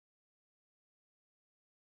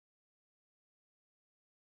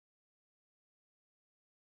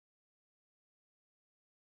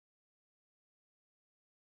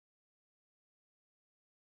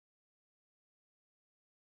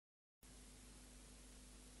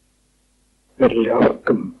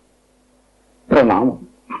എല്ലാവർക്കും പ്രണാമം.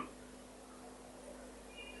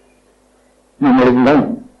 നമ്മളിന്ന്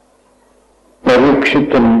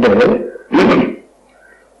പരീക്ഷത്തിന്റെ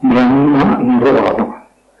ബ്രഹ്മനിർവാണം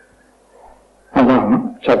അതാണ്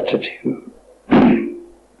ചർച്ച ചെയ്യുന്നത്.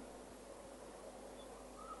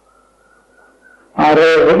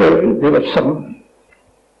 6 ദിവസം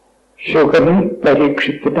ശുഗൻ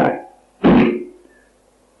പരീക്ഷത്തിനായി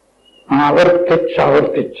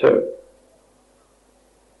ആവർത്തിച്ച്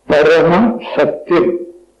പരമസത്യം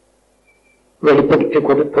വെളിപ്പെടുത്തി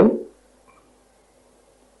കൊടുത്തു.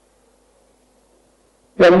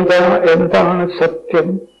 എന്താണ് സത്യം?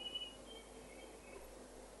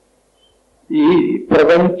 ഈ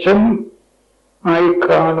പ്രപഞ്ചം ആയി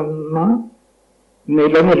കാണുന്ന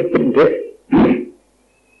നിലനിൽപ്പിന്റെ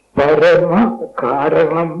പരമ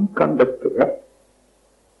കാരണം കണ്ടെത്തുക.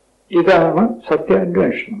 ഇതാണ്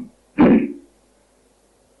സത്യാന്വേഷണം.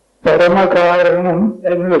 പരമകാരണം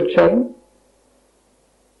എന്ന് വെച്ചാൽ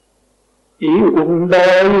ഈ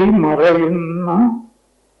ഉണ്ടായി മറയുന്ന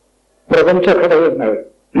പ്രപഞ്ചഘടകങ്ങൾ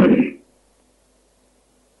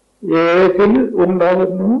ഏതിൽ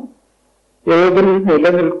ഉണ്ടാകുന്നു, ഏതിൽ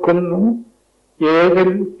നിലനിൽക്കുന്നു,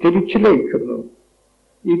 ഏതിൽ തിരിച്ചുലയിക്കുന്നു,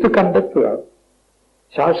 ഇത് കണ്ടെത്തുക,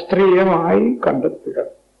 ശാസ്ത്രീയമായി കണ്ടെത്തുക.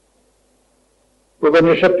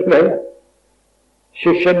 ഉപനിഷത്തിലെ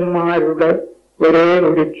ശിഷ്യന്മാരുടെ ഒരേ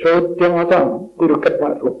ഒരു ചോദ്യം അതാണ്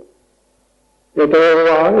ഗുരുക്കന്മാരും. യതോ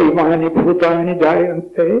വാ ഇമാനി ഭൂതാനി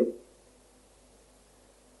ജായന്തെ,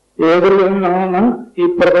 ഏതിൽ നിന്നാണ് ഈ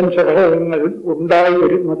പ്രപഞ്ചഘടകങ്ങൾ ഉണ്ടായി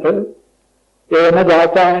വരുന്നത്? ഏന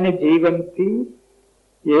ജാതാനി ജീവന്തി,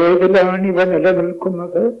 ഏതിലാണിവ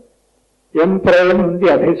നിലനിൽക്കുന്നത്? എം പ്രയന്തി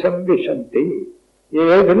അഭിസംവിശന്തി,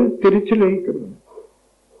 ഏതിൽ തിരിച്ചു ലയിക്കുന്നു?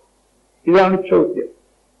 ഇതാണ് ചോദ്യം.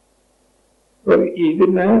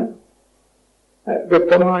 ഇതിന്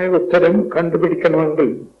വ്യക്തമായ ഉത്തരം കണ്ടുപിടിക്കണമെങ്കിൽ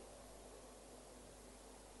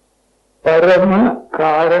പരമ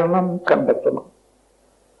കാരണം കണ്ടെത്തണം.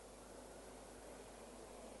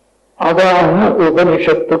 അതാണ്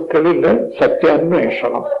ഉപനിഷത്തുക്കളിലെ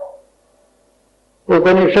സത്യാന്വേഷണം.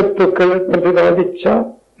 ഉപനിഷത്തുക്കൾ പ്രതിപാദിച്ച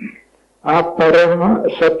ആ പരമ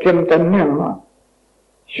സത്യം തന്നെയാണ്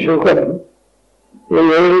ശുഗൻ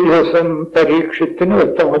 7 ദിവസം പരീക്ഷത്തിന്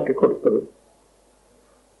വ്യക്തമാക്കി കൊടുത്തത്.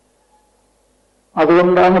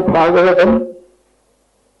 അതുകൊണ്ടാണ് ഭാഗവതം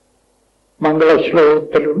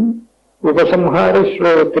മംഗളശ്ലോകത്തിലും ഉപസംഹാര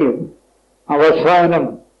ശ്ലോകത്തിലും അവസാനം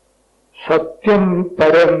സത്യം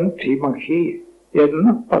പരം ധീമഹി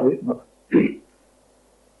എന്ന് പറയുന്നത്.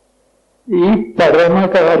 ഈ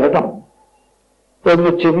പരമകാരണം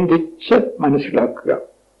ഒന്ന് ചിന്തിച്ച് മനസ്സിലാക്കുക.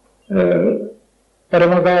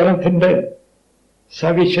 പരമകാരണത്തിന്റെ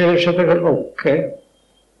സവിശേഷതകളൊക്കെ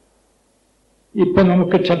ഇപ്പൊ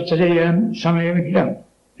നമുക്ക് ചർച്ച ചെയ്യാൻ സമയമില്ല.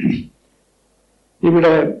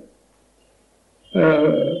 ഇവിടെ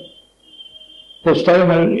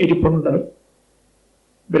പുസ്തകങ്ങൾ ഇരിപ്പുണ്ട്.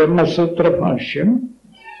 ബ്രഹ്മസൂത്ര ഭാഷ്യം,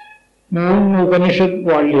 3 ഉപനിഷത്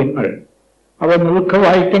വാള്യങ്ങൾ. അവ മുഴുക്ക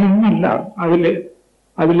വായിക്കണമെന്നല്ല. അതില്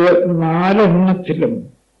 4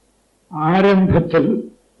 ആരംഭത്തിൽ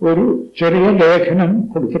ഒരു ചെറിയ ലേഖനം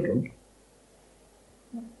കൊടുത്തിട്ടുണ്ട്.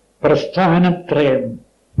 പ്രസ്ഥാനത്രയം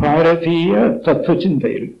ഭാരതീയ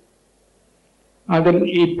തത്വചിന്തയിൽ. അതിൽ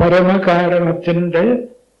ഈ പരമകാരണത്തിന്റെ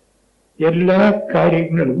എല്ലാ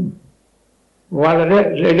കാര്യങ്ങളും വളരെ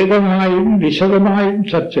ലളിതമായും വിശദമായും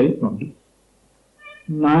ചർച്ച ചെയ്യുന്നുണ്ട്.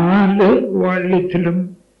 4 വാള്യത്തിലും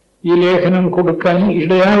ഈ ലേഖനം കൊടുക്കാൻ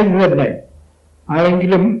ഇടയായത് തന്നെ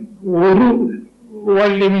ആരെങ്കിലും ഒരു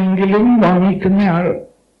വാള്യമെങ്കിലും വാങ്ങിക്കുന്നയാൾ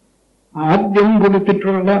ആദ്യം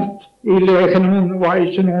കൊടുത്തിട്ടുള്ള ഈ ലേഖനം ഒന്ന്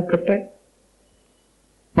വായിച്ചു നോക്കട്ടെ.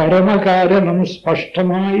 പരമകാരണം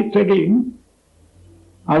സ്പഷ്ടമായി തെളിയും.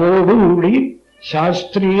 അതോടുകൂടി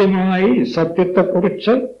ശാസ്ത്രീയമായി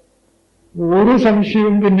സത്യത്തെക്കുറിച്ച് ഒരു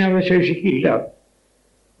സംശയവും പിന്നെ അവശേഷിക്കില്ല.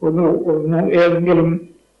 ഒന്ന് ഏതെങ്കിലും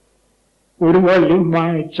ഒരു വാല്യം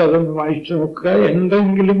വായിച്ചതൊന്ന് വായിച്ചു നോക്കുക.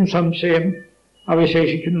 എന്തെങ്കിലും സംശയം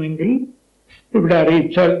അവശേഷിക്കുന്നെങ്കിൽ ഇവിടെ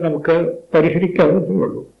അറിയിച്ചാൽ നമുക്ക്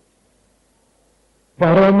പരിഹരിക്കാവുന്നതുള്ളൂ.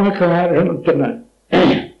 പരമകാരണത്തിന്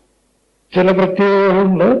ചില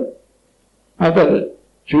പ്രത്യേകതകളുണ്ട്. അത്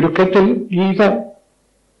ചുരുക്കത്തിൽ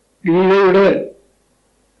ഗീതയുടെ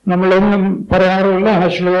നമ്മളെന്നും പറയാറുള്ള ആ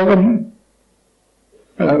ശ്ലോകം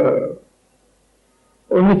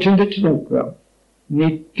ഒന്ന് ചിന്തിച്ചു നോക്കുക.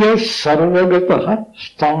 നിത്യസർവഗത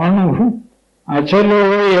സ്ഥാണു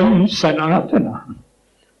അചലോയം സനാതന.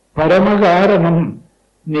 പരമകാരണം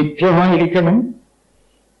നിത്യമായിരിക്കണം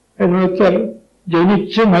എന്ന് വെച്ചാൽ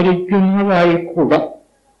ജനിച്ച് മരിക്കുന്നതായിക്കൂട,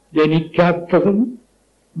 ജനിക്കാത്തതും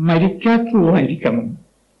മരിക്കാത്തതുമായിരിക്കണം.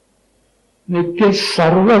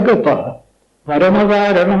 നിത്യസർവഗത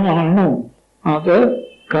പരമകാരണമാണോ അത്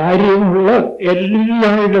കാര്യമുള്ള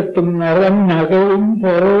എല്ലായിടത്തും നിറഞ്ഞകവും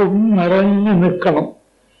പുറവും നിറഞ്ഞു നിൽക്കണം,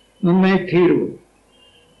 നിന്നേ തീരൂ.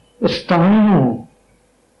 സ്ഥാനമോ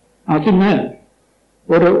അതിന്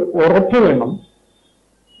ഒരു ഉറപ്പ് വേണം.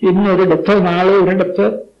 ഇന്നൊരിടത്ത് നാളെ ഒരിടത്ത്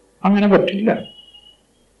അങ്ങനെ പറ്റില്ല.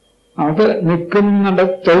 അത്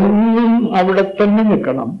നിൽക്കുന്നിടത്തൊന്നും അവിടെ തന്നെ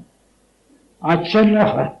നിൽക്കണം. അചല,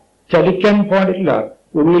 ചലിക്കാൻ പാടില്ല.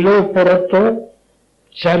 ഉള്ളിലോ പുറത്തോ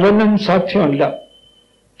ചലനം സാധ്യമല്ല.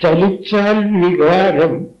 ചലിച്ചാൽ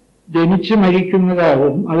വികാരം ജനിച്ചു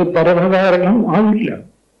മരിക്കുന്നതാവും, അത് പരമകാരണം ആവില്ല.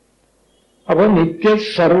 അപ്പൊ നിത്യ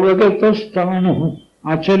സർവഗത സ്ഥാനം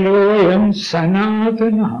അചലോയം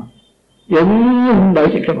സനാതന എന്നും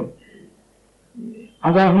ഉണ്ടായിരിക്കണം.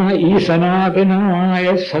 അതാണ് ഈ സനാതനമായ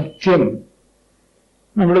സത്യം.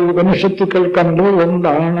 നമ്മൾ ഉപനിഷത്തുക്കൾ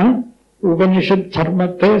കണ്ടുകൊണ്ടാണ് ഉപനിഷത്ത്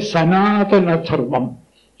ധർമ്മത്തെ സനാതനധർമ്മം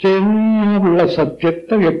എന്നുള്ള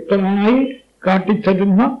സത്യത്തെ വ്യക്തമായി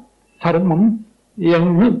കാട്ടിത്തരുന്ന ധർമ്മം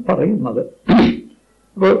എന്ന് പറയുന്നത്.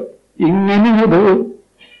 അപ്പൊ ഇങ്ങനെ ഒരു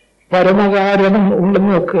പരമകാരണം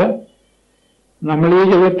ഉണ്ടെന്ന് വെക്കുക. നമ്മൾ ഈ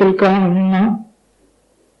ജഗത്തിൽ കാണുന്ന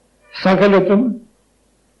സകലത്തും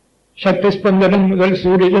ശക്തിസ്പന്ദനം മുതൽ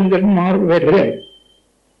സൂര്യചന്ദ്രന്മാർ വരെ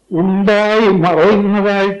ഉണ്ടായി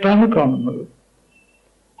മറയുന്നതായിട്ടാണ് കാണുന്നത്.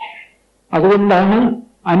 അതുകൊണ്ടാണ്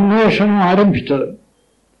അന്വേഷണം ആരംഭിച്ചത്.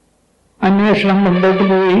 അന്വേഷണം മുമ്പോട്ട്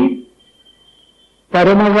പോയി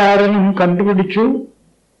പരമകാരണം കണ്ടുപിടിച്ചു.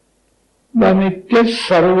 നിത്യ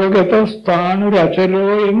സർവഗത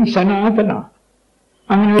സ്ഥാനുരചലോയം സനാതന.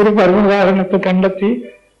 അങ്ങനെ ഒരു പരമകാരണത്തെ കണ്ടെത്തി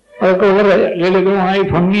അതൊക്കെ വളരെ ലളിതമായി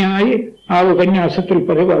ഭംഗിയായി ആ ഉപന്യാസത്തിൽ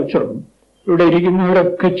പ്രതിപാദിച്ചിരുന്നു. ഇവിടെ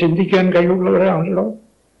ഇരിക്കുന്നവരൊക്കെ ചിന്തിക്കാൻ കഴിവുള്ളവരാണല്ലോ.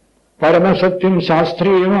 പരമസത്യം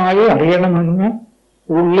ശാസ്ത്രീയമായി അറിയണമെന്ന്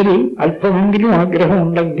ഉള്ളിൽ അല്പമെങ്കിലും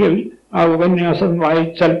ആഗ്രഹമുണ്ടെങ്കിൽ ആ ഉപന്യാസം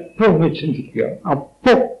വായിച്ചല്പം ഒന്ന് ചിന്തിക്കുക.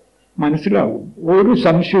 അപ്പോ മനസ്സിലാവും, ഒരു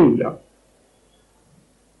സംശയവുമില്ല.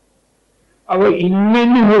 അവ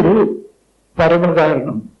ഇങ്ങനെ ഒരു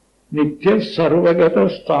പരമകാരണം നിത്യ സർവഗത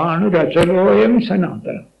സ്ഥാണുരചലോയം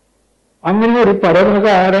സനാതനം, അങ്ങനെ ഒരു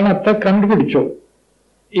പരമകാരണത്തെ കണ്ടുപിടിച്ചു.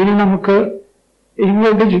 ഇനി നമുക്ക്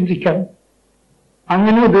ഇങ്ങോട്ട് ചിന്തിക്കാം.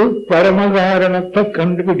 അങ്ങനെ ഒരു പരമകാരണത്തെ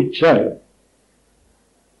കണ്ടുപിടിച്ചാൽ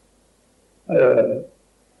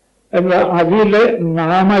എന്താ, അതിലെ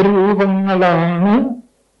നാമരൂപങ്ങളാണ്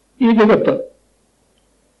ഈ ജഗത്ത്.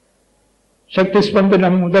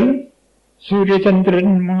 ശക്തിസ്പന്ദനം മുതൽ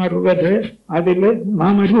സൂര്യചന്ദ്രന്മാർ വരെ അതിലെ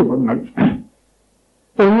നാമരൂപങ്ങൾ.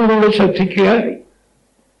 ഒന്നുകൂടെ ശ്രദ്ധിക്കുക,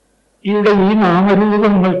 ഇവിടെ ഈ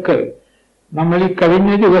നാമരൂപങ്ങൾക്ക് നമ്മൾ ഈ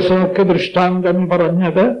കഴിഞ്ഞ ദിവസമൊക്കെ ദൃഷ്ടാന്തം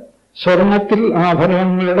പറഞ്ഞത് സ്വർണത്തിൽ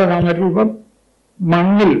ആഭരണങ്ങളുടെ നാമരൂപം,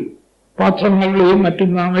 മണ്ണിൽ പാത്രങ്ങളുടെയും മറ്റു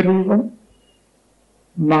നാമരൂപം.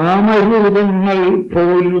 നാമരൂപങ്ങൾ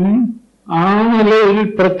പോലും ആ നിലയിൽ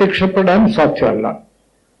പ്രത്യക്ഷപ്പെടാൻ സാധ്യമല്ല.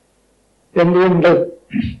 എന്തുകൊണ്ട്?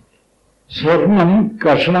 സ്വർണം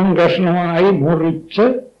കഷണം കഷണമായി മുറിച്ച്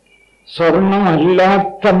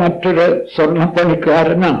സ്വർണമല്ലാത്ത മറ്റൊരു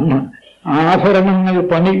സ്വർണപ്പണിക്കാരനാണ് ആഭരണങ്ങൾ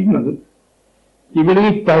പണിയുന്നത്. ഇവിടെ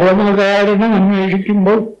ഈ പരമകാരണം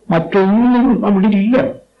അന്വേഷിക്കുമ്പോൾ മറ്റൊന്നും അവിടെ ഇല്ല.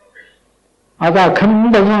 അത്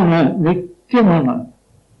അഖണ്ഡമാണ്, നിത്യമാണ്,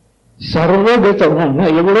 സർവഗതമാണ്.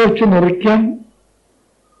 എവിടെ വെച്ച് മുറിക്കാൻ?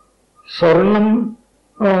 സ്വർണം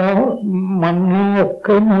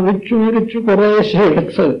മണ്ണൊക്കെ മുറിച്ചു കുറേശ്ശെ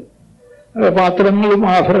എടുത്ത് പാത്രങ്ങളും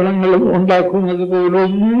ആഭരണങ്ങളും ഉണ്ടാക്കുന്നത്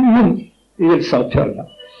പോലൊന്നും ഇതിൽ സാധ്യമല്ല.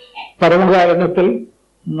 പരമകാരണത്തിൽ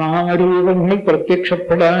നാമരൂപങ്ങൾ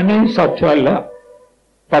പ്രത്യക്ഷപ്പെടാനേ സാധ്യമല്ല.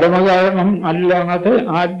 പരമകാരണം അല്ലാതെ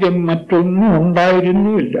ആദ്യം മറ്റൊന്നും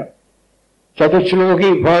ഉണ്ടായിരുന്നുമില്ല.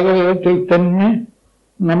 ചതുശ്ലോകി ഭാഗവതത്തിൽ തന്നെ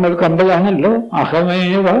നമ്മൾ കണ്ടതാണല്ലോ,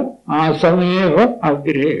 അഹമേവ ആസമേവ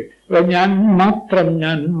അഗ്രേ. ഞാൻ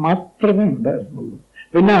മാത്രമേ ഉണ്ടായിരുന്നുള്ളൂ.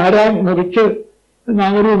 പിന്നെ ആരാ മുറിച്ച്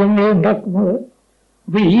നാമരൂപങ്ങളെ ഉണ്ടാക്കുന്നത്?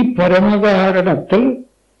 അപ്പൊ ഈ പരമകാരണത്തിൽ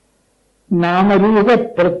നാമരൂപ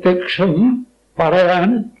പ്രത്യക്ഷം പറയാൻ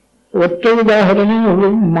ഒറ്റ ഉദാഹരണമുള്ളൂ.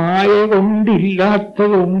 മായ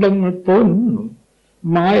കൊണ്ടില്ലാത്തതുണ്ടെന്ന് തോന്നുന്നു.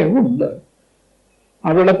 മായ കൊണ്ട്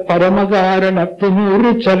അവിടെ പരമകാരണത്തിന് ഒരു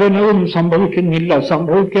ചലനവും സംഭവിക്കുന്നില്ല,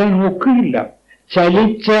 സംഭവിക്കാൻ ഒക്കില്ല.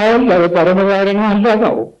 ചലിച്ചാൽ അത് പരമകാരണം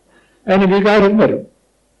അല്ലാതാവും, അതിന് വികാരം വരും.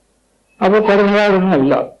 അപ്പൊ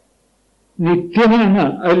പരമകാരണമല്ല, നിത്യമാണ്.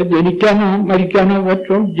 അതിൽ ജനിക്കാനോ മരിക്കാനോ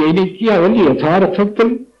പറ്റും. ജനിക്കുക, അതിൽ യഥാർത്ഥത്തിൽ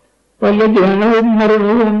വല്ല ജനവും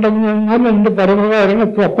മരണവും ഉണ്ടെന്ന് പറഞ്ഞാൽ എന്റെ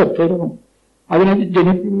പരമകാരണത്തിൽ അപ്പത്തീർന്നു. അതിനെ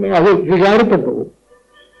അത് വികാരപ്പെട്ടു പോകും,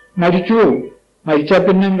 മരിച്ചു പോകും. മരിച്ചാൽ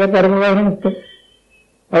പിന്നെ എന്താ പരമകാരണത്തിൽ?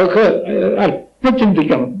 അതൊക്കെ അല്പം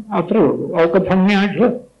ചിന്തിക്കണം, അത്രേ ഉള്ളൂ. അതൊക്കെ ഭംഗിയായിട്ട്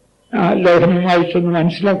ലേഖനം വായിച്ചൊന്ന്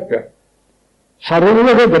മനസ്സിലാക്കുക.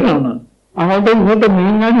 സർവഗതനാണ്, അങ്ങോട്ടും ഇങ്ങോട്ടും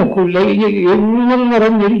നീങ്ങാനൊക്കില്ല. എങ്ങനെ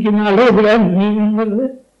നിറഞ്ഞിരിക്കുന്ന അളവിലാണ് നീങ്ങുന്നത്.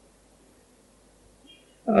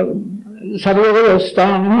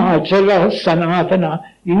 സർവവസ്ഥാന അചല സനാതന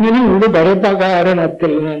ഇങ്ങനെയുള്ള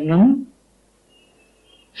പരപകാരണത്തിൽ നിന്നും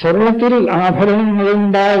സ്വർണത്തിൽ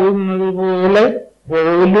ആഭരണങ്ങളുണ്ടാകുന്നത് പോലെ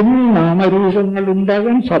പോലും നാമരൂപങ്ങൾ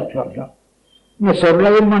ഉണ്ടാകാൻ സാധ്യമല്ല.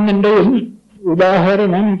 സ്വർണവും മണ്ണിന്റെ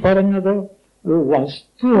ഉദാഹരണം പറഞ്ഞത്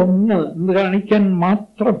വസ്തു ഒന്ന് കാണിക്കാൻ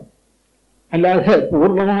മാത്രം, അല്ലാതെ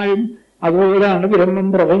പൂർണ്ണമായും അതുപോലെയാണ് ബ്രഹ്മം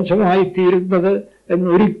പ്രപഞ്ചമായി തീരുന്നത്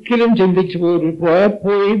എന്നൊരിക്കലും ചിന്തിച്ചു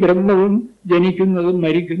പോയി ബ്രഹ്മവും ജനിക്കുന്നതും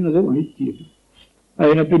മരിക്കുന്നതും തീരും.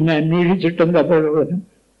 അതിനെ പിന്നെ അന്വേഷിച്ചിട്ടെന്താ പ്രയോജനം?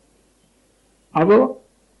 അപ്പോ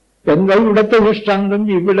എന്താ ഇവിടത്തെ ദൃഷ്ടാന്തം?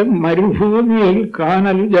 ഇവിടെ മരുഭൂമിയിൽ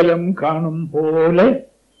കാനൽ ജലം കാണും പോലെ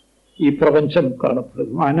ഈ പ്രപഞ്ചം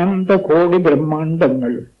കാണപ്പെടുന്നു. അനന്ത കോടി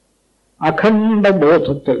ബ്രഹ്മാണ്ടങ്ങൾ അഖണ്ഡ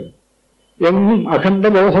ബോധത്തിൽ, എന്നും അഖണ്ഡ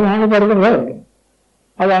ബോധമാണ് പറഞ്ഞത്.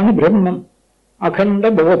 അതാണ് ബ്രഹ്മം. അഖണ്ഡ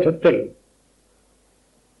ബോധത്തിൽ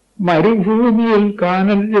മരുഭൂമിയിൽ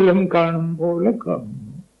കാനൽ ജലം കാണും പോലെ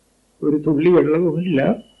കാണുന്നു. ഒരു തുള്ളി വെള്ളവുമില്ല,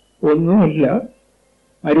 ഒന്നുമില്ല.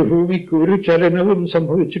 മരുഭൂമിക്ക് ഒരു ചലനവും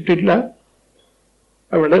സംഭവിച്ചിട്ടില്ല.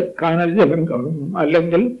 അവിടെ കാനൽ ജലം കാണുന്നു.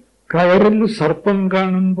 അല്ലെങ്കിൽ കയറിൽ സർപ്പം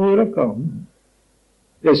കാണും പോലെ കാണുന്നു.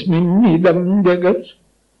 യസ്മിൻ ഇദം ജഗത്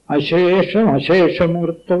അശേഷം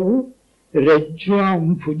അശേഷമൂർത്തവും രജ്വാം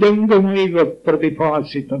ഭുജംഗമൈവ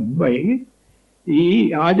പ്രതിഭാസിതം വൈ.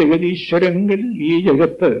 ആ ജഗതീശ്വരങ്കിൽ ഈ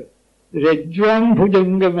ജഗത്ത് രജ്വാം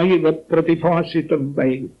ഭുജംഗമൈവ പ്രതിഭാസിതം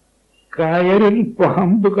വൈ, കയറിൽ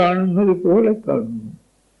പാമ്പ് കാണുന്നത് പോലെ കാണുന്നു.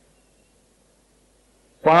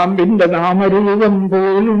 പാമ്പിന്റെ നാമരൂപം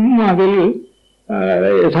പോലും അതിൽ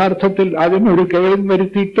യഥാർത്ഥത്തിൽ അതിനൊരു കേവലം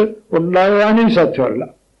വരുത്തിയിട്ട് ഉണ്ടാകാനും സാധ്യമല്ല.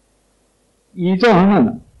 ഇതാണ്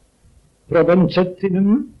പ്രപഞ്ചത്തിനും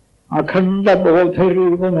അഖണ്ഡ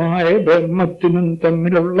ബോധരൂപമായ ബ്രഹ്മത്തിനും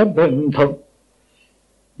തമ്മിലുള്ള ബന്ധം.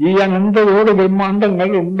 ഈ അനന്തതോട് ബ്രഹ്മാണ്ടങ്ങൾ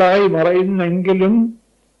ഉണ്ടായി മറയുന്നെങ്കിലും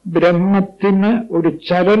ബ്രഹ്മത്തിന് ഒരു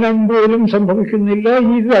ചലനം പോലും സംഭവിക്കുന്നില്ല.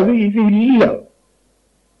 ഇതില്ല.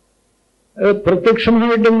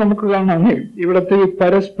 പ്രത്യക്ഷമായിട്ടും നമുക്ക് കാണാം. ഇവിടുത്തെ ഈ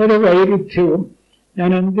പരസ്പര വൈരുദ്ധ്യവും ഞാൻ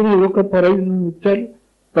എന്തിനും ഇതൊക്കെ പറയുന്നു വെച്ചാൽ,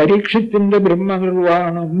 പരീക്ഷത്തിന്റെ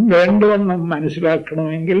ബ്രഹ്മനിർവ്വാണം വേണ്ടവണ്ണം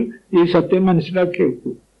മനസ്സിലാക്കണമെങ്കിൽ ഈ സത്യം മനസ്സിലാക്കി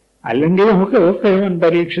വെക്കൂ. അല്ലെങ്കിൽ നമുക്ക് കേവൻ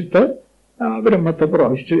പരീക്ഷത്ത് ബ്രഹ്മത്തെ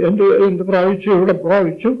പ്രാപിച്ചു, എന്ത് പ്രാപിച്ചു, ഇവിടെ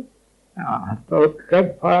പ്രാപിച്ചു, അതൊക്കെ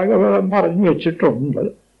ഭാഗവതം പറഞ്ഞു വെച്ചിട്ടുണ്ട്.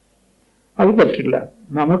 അത് പറ്റില്ല.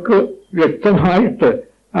 നമുക്ക് വ്യക്തമായിട്ട്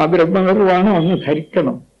ആ ബ്രഹ്മനിർവ്വാണം ഒന്ന്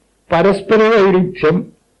ധരിക്കണം. പരസ്പര വൈരുദ്ധ്യം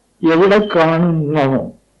എവിടെ കാണുന്നോ,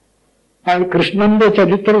 ആ കൃഷ്ണന്റെ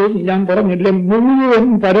ചരിത്രവും ഞാൻ പറഞ്ഞില്ല, മുഴുവൻ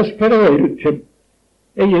പരസ്പര വൈരുദ്ധ്യം.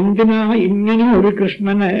 എന്തിനാ ഇങ്ങനെ ഒരു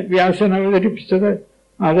കൃഷ്ണനെ വ്യാസൻ അവതരിപ്പിച്ചത്?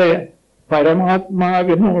 അത്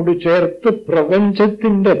പരമാത്മാവിനോട് ചേർത്ത്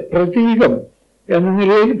പ്രപഞ്ചത്തിന്റെ പ്രതീകം എന്ന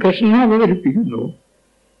നിലയിൽ കൃഷ്ണനെ അവതരിപ്പിക്കുന്നു.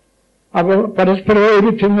 അപ്പൊ പരസ്പര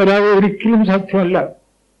വൈരുദ്ധ്യം വരാതെ ഒരിക്കലും സാധ്യമല്ല.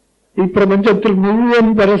 ഈ പ്രപഞ്ചത്തിൽ മുഴുവൻ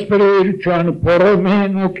പരസ്പര വൈരുദ്ധ്യമാണ്. പുറമേ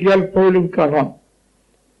നോക്കിയാൽ പോലും കാണാം.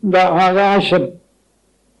 എന്താ, ആകാശം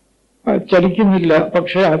ചലിക്കുന്നില്ല,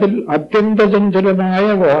 പക്ഷെ അതിൽ അത്യന്തചഞ്ചലമായ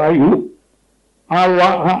വായു,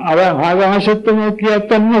 ആകാശത്ത് നോക്കിയാൽ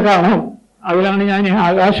തന്നെ കാണാം. അതിലാണ് ഞാൻ ഈ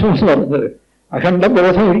ആകാശം എന്ന് പറഞ്ഞത്. അഖണ്ഡ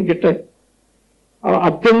ബോധം ഇരിക്കട്ടെ.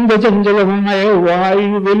 അത്യന്തചഞ്ചലമായ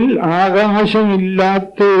വായുവിൽ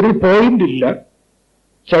ആകാശമില്ലാത്ത ഒരു പോയിന്റില്ല.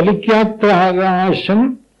 ചലിക്കാത്ത ആകാശം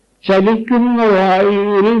ചലിക്കുന്ന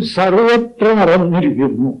വായുവിൽ സർവത്ര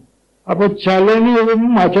നിറഞ്ഞിരിക്കുന്നു. അപ്പൊ ചലനവും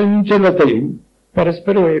അചഞ്ചലതയും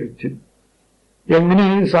പരസ്പര വൈരുദ്ധ്യം എങ്ങനെ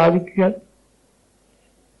സാധിക്കുക?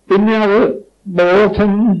 പിന്നെ അത്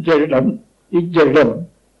ബോധം ജഡം. ഈ ജഡം,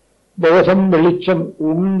 ബോധം വെളിച്ചം,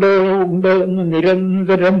 ഉണ്ട് എന്ന്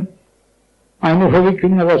നിരന്തരം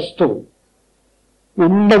അനുഭവിക്കുന്ന വസ്തു,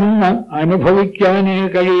 ഉണ്ടെന്ന് അനുഭവിക്കാനേ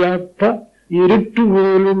കഴിയാത്ത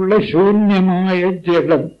ഇരുട്ടുപോലുള്ള ശൂന്യമായ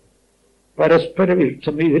ജഡം, പരസ്പര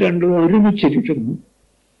വിരുദ്ധം. ഇത് രണ്ടും ഒരുമിച്ചിരിക്കുന്നു.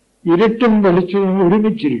 ഇരുട്ടും വെളിച്ചവും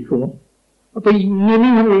ഒരുമിച്ചിരിക്കുന്നു. അപ്പൊ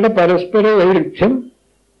ഇങ്ങനെയുള്ള പരസ്പര വൈരുദ്ധ്യം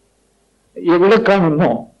എവിടെ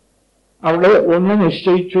കാണുന്നോ അവിടെ ഒന്ന്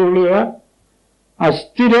നിശ്ചയിച്ചുകൊള്ളുക,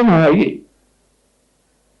 അസ്ഥിരമായി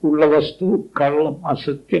ഉള്ള വസ്തു കള്ളം,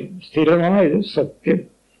 അസത്യം. സ്ഥിരമായത് സത്യം.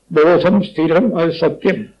 ബോധം സ്ഥിരം, അത്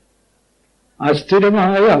സത്യം.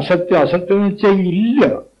 അസ്ഥിരമായ അസത്യം, അസത്യം എന്ന് വെച്ചാൽ ഇല്ല.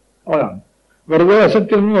 അതാണ് വെറുതെ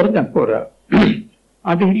അസത്യം എന്ന് പറഞ്ഞാൽ പോരാ,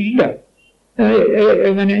 അതില്ല.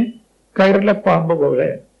 എങ്ങനെ? കയറിലെ പാമ്പ് പോലെ.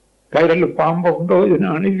 കയറിൽ പാമ്പുണ്ടോ?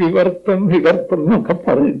 ഇതിനാണ് വിവർത്തം എന്നൊക്കെ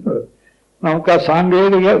പറയുന്നത്. നമുക്ക് ആ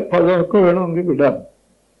സാങ്കേതിക പദമൊക്കെ വേണമെങ്കിൽ വിടാം.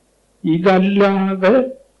 ഇതല്ലാതെ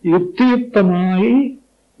യുക്തിയുക്തമായി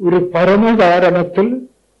ഒരു പരമകാരണത്തിൽ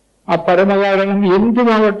ആ പരമകാരണം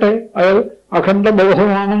എന്തുമാവട്ടെ അത്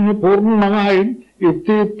അഖണ്ഡബോധമാണെന്ന് പൂർണ്ണമായും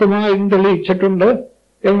യുക്തിയുക്തമായും തെളിയിച്ചിട്ടുണ്ട്.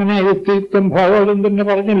 എങ്ങനെ യുക്തിയുക്തം? ഭാഗവതം തന്നെ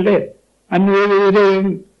പറഞ്ഞില്ലേ, അന്വേഷിയും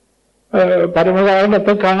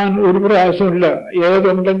പരമകാരണത്തെ കാണാൻ ഒരു പ്രയാസമില്ല.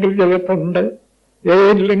 ഏതുണ്ടെങ്കിൽ ജഗത്തുണ്ട്,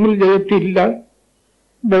 ഏതില്ലെങ്കിൽ ജഗത്തില്ല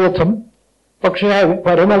ബോധം. പക്ഷെ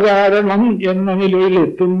പരമകാരണം എന്ന നിലയിൽ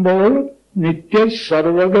എത്തുമ്പോൾ നിത്യ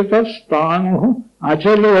സർവഗത സ്ഥാനു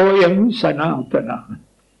അചലോയം സനാതന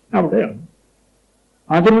അവിടെയാണ്.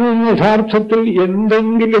 അതിൽ നിന്ന് യഥാർത്ഥത്തിൽ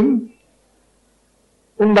എന്തെങ്കിലും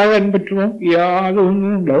ഉണ്ടാകാൻ പറ്റുമോ?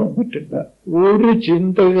 യാതൊന്നും ഉണ്ടാകാൻ പറ്റില്ല. ഒരു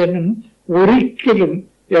ചിന്തകനും ഒരിക്കലും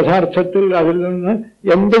യഥാർത്ഥത്തിൽ അതിൽ നിന്ന്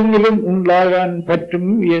എന്തെങ്കിലും ഉണ്ടാകാൻ പറ്റും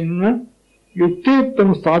എന്ന് യുക്തിയുക്തം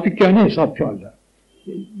സ്ഥാപിക്കാനേ സാധ്യമല്ല.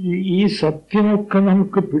 ഈ സത്യമൊക്കെ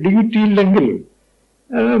നമുക്ക് പിടികിട്ടിയില്ലെങ്കിൽ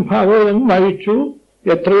ഭാഗവതം വായിച്ചു,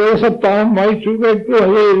 എത്രയോ സപ്താഹം വായിച്ചു കേട്ടു,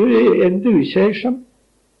 അത് എന്ത് വിശേഷം?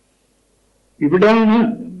 ഇവിടെയാണ്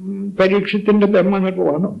പരീക്ഷത്തിന്റെ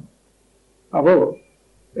ബ്രഹ്മനിർവ്വാണം. അപ്പോ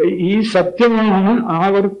ഈ സത്യമാണ്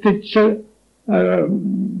ആവർത്തിച്ച്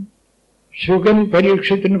ശുഗൻ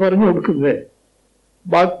പരീക്ഷത്തിന് പറഞ്ഞു കൊടുക്കുന്നത്.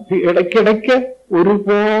 ഇടയ്ക്കിടയ്ക്ക്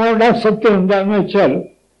ഒരുപാട് അസത്യം എന്താന്ന് വെച്ചാൽ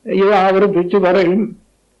ഇത് ആവർത്തിച്ച് പറയും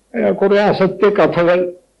കുറെ അസത്യ കഥകൾ.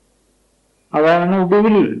 അതാണ്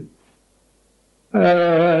ഒടുവിൽ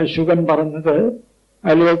ശുഗൻ പറഞ്ഞത്,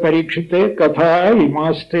 അല്ലയോ പരീക്ഷത്തെ, കഥാ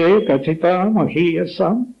ഇമാസ്തേ കഥിത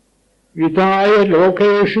മഹീയസാം വിതായ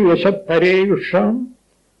ലോകേഷു യശപരേയുഷാം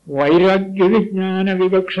വൈരാഗ്യവിജ്ഞാന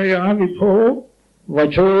വിവക്ഷയാ വിഭോ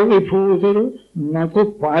വചോ വിഭൂതിർ നതു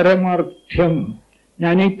പാരമാർത്ഥ്യം.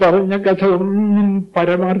 ഞാനീ പറഞ്ഞ കഥ ഒന്നും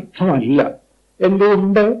പരമാർത്ഥമല്ല.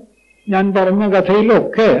 എന്തുകൊണ്ട്? ഞാൻ പറഞ്ഞ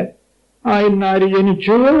കഥയിലൊക്കെ ഇന്നാര്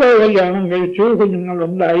ജനിച്ചു, കല്യാണം കഴിച്ചു,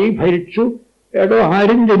 കുഞ്ഞുങ്ങളുണ്ടായി, ഭരിച്ചു. എടോ,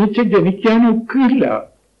 ആരും ജനിക്കാനൊക്കില്ല.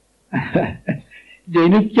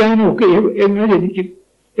 ജനിക്കാനൊക്കെ എങ്ങനെ ജനിക്കും?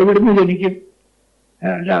 എവിടുന്ന് ജനിക്കും?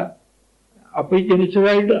 അല്ല, അപ്പൊ ഈ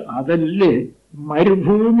ജനിച്ചതായിട്ട് അതല്ലേ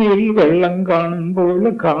മരുഭൂമിയിൽ വെള്ളം കാണുമ്പോൾ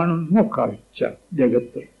കാണുന്ന കാഴ്ച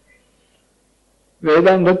ജഗത്ത്.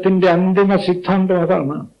 വേദാന്തത്തിന്റെ അന്തിമ സിദ്ധാന്തം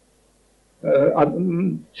അതാണ്.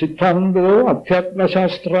 സിദ്ധാന്തോ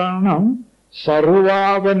അധ്യാത്മശാസ്ത്രാണം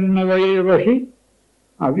സർവാവന്നവൈവഹി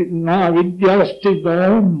അവിദ്യാസ്ഥിതോ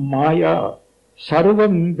മായ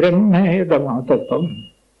സർവം ബ്രഹ്മേദമാതത്വം.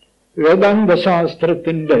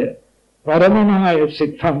 വേദാന്തശാസ്ത്രത്തിന്റെ പരമമായ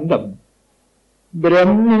സിദ്ധാന്തം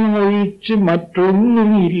ബ്രഹ്മമൊഴിച്ച്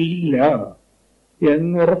മറ്റൊന്നുമില്ല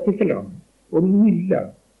എന്നുറപ്പിക്കലാണ്. ഒന്നുമില്ല.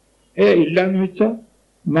 ഇല്ലെന്ന് വെച്ചാൽ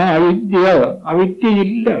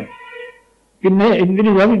അവിദ്യയില്ല. പിന്നെ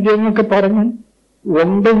എന്തിനു അവിദ്യ എന്നൊക്കെ പറഞ്ഞു?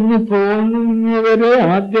 ഉണ്ടെന്ന് തോന്നുന്നവരെ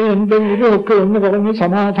ആദ്യം എന്തെങ്കിലുമൊക്കെ ഒന്ന് പറഞ്ഞ്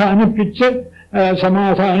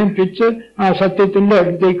സമാധാനിപ്പിച്ച് ആ സത്യത്തിന്റെ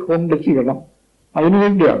അടുത്തേക്ക് കൊണ്ടെത്തിക്കണം.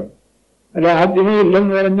 അതിനുവേണ്ടിയാണ്. അല്ല, ആദ്യമേ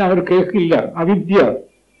ഇല്ലെന്ന് പറഞ്ഞാൽ അവർ കേൾക്കില്ല. അവിദ്യ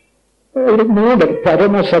ഒരു മൂടൽ.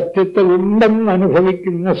 പരമസത്യത്തെ, ഉണ്ടെന്ന്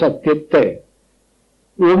അനുഭവിക്കുന്ന സത്യത്തെ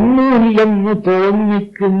ഒന്നുമില്ലെന്ന്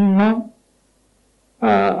തോന്നിക്കുന്ന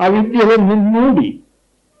അവിദ്യ മൂടി.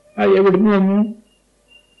 എവിടുന്ന് വന്നു?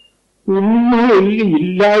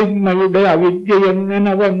 ഇല്ലായ്മയുടെ അവിദ്യ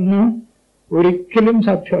എങ്ങനെ വന്നു? ഒരിക്കലും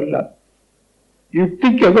സാധ്യമല്ല.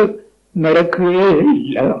 യുക്തിക്കത്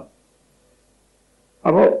നിരക്കുകയില്ല.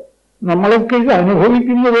 അപ്പോ നമ്മളൊക്കെ ഇത്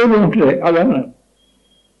അനുഭവിക്കുന്നതോടുണ്ട്. അതാണ്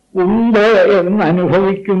ഉണ്ട് എന്ന്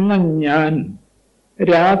അനുഭവിക്കുന്ന ഞാൻ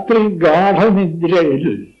രാത്രി ഗാഠനിദ്രയിൽ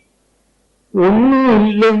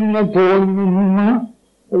ഒന്നുമില്ലെന്ന് തോന്നുന്ന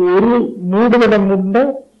ഒരു മൂടുപടം കൊണ്ട്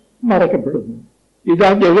മറക്കപ്പെടുന്നു. ഇതാ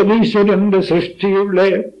ജഗദീശ്വരന്റെ സൃഷ്ടിയുള്ള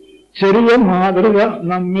ചെറിയ മാതൃക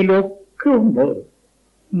നമ്മിലൊക്കെ ഉണ്ട്.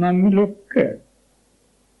 നമ്മിലൊക്കെ.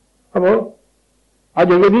 അപ്പോ ആ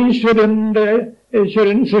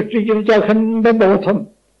ഈശ്വരൻ സൃഷ്ടിക്കുന്ന അഖണ്ഡ ബോധം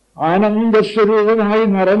ആനന്ദസ്വരൂപമായി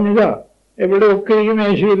നിറഞ്ഞുക എവിടെയൊക്കെയും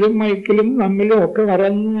മേശയിലും മൈക്കിലും നമ്മിലും ഒക്കെ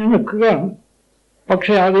നിറഞ്ഞു നിൽക്കുകയാണ്.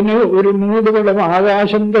 പക്ഷെ അതിന് ഒരു മൂടുപടം,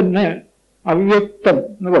 ആകാശം തന്നെ അവ്യക്തം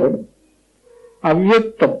എന്ന് പറയും.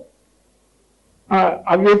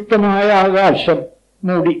 അവ്യക്തമായ ആകാശം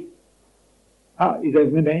മൂടി.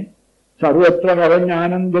 ഇതെങ്ങനെ? സർവത്ര നിറഞ്ഞ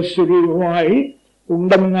ആനന്ദസ്വരൂപമായി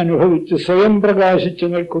ഉണ്ടെന്ന് അനുഭവിച്ച് സ്വയം പ്രകാശിച്ചു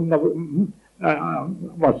നിൽക്കുന്ന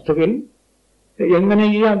വസ്തുവിൽ എങ്ങനെ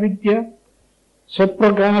ഈ അവിദ്യ?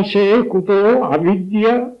 സ്വപ്രകാശേ കുതോ അവിദ്യ.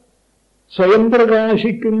 സ്വയം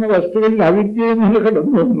പ്രകാശിക്കുന്ന വസ്തുവിൽ അവിദ്യ എന്ന്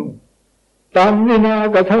കടന്നു വന്നു. താങ്ങിനാ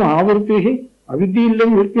കഥം ആവൃത്തി.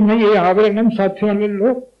 അവിദ്യയില്ലെങ്കിൽ പിന്നെ ഈ ആവരണം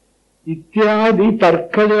സാധ്യമല്ലല്ലോ. ഇത്യാദി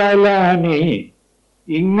തർക്കജാലാനെ.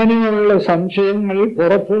 ഇങ്ങനെയുള്ള സംശയങ്ങൾ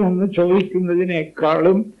പുറത്തു നിന്ന്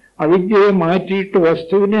ചോദിക്കുന്നതിനേക്കാളും അവിദ്യയെ മാറ്റിയിട്ട്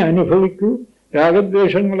വസ്തുവിനെ അനുഭവിക്കൂ.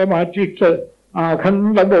 രാഗദ്വേഷങ്ങളെ മാറ്റിയിട്ട് ആ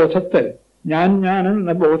അഖണ്ഡബോധത്തെ,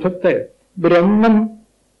 ഞാനെന്ന ബോധത്തെ ബ്രഹ്മം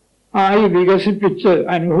ആയി വികസിപ്പിച്ച്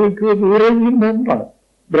അനുഭവിക്കുക. ദൂരെ നിന്നുകൊണ്ടാണ്.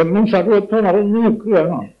 ബ്രഹ്മം സർവത്തെ അറിഞ്ഞു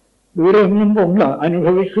നിൽക്കുകയാണ്. ദൂരെ നിന്നുകൊണ്ട്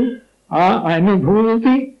അനുഭവിക്കൂ. ആ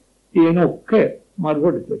അനുഭൂതി ഇതിനൊക്കെ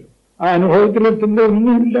മറുപടി തരും. ആ അനുഭവത്തിലെത്തുമ്പോൾ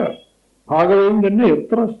ഒന്നുമില്ല. ഭാഗവതം തന്നെ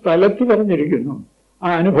എത്ര സ്ഥലത്ത് പറഞ്ഞിരിക്കുന്നു. ആ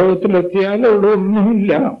അനുഭവത്തിലെത്തിയാൽ അവിടെ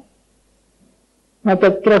ഒന്നുമില്ല.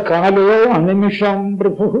 തത്ര കാലോ അനിമിഷം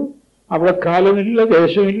പ്രഭു. അവിടെ കാലമില്ല,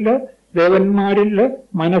 ദേശമില്ല, ദേവന്മാരില്ല,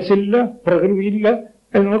 മനസ്സില്ല, പ്രകൃതിയില്ല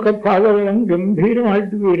എന്നൊക്കെ ഭാഗവതം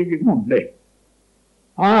ഗംഭീരമായിട്ട് വിവരിക്കുന്നുണ്ട്.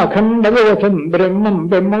 ആ അഖണ്ഡബോധം ബ്രഹ്മം,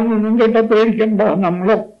 ബ്രഹ്മം ഒന്നും കേട്ട പേടിക്കണ്ട.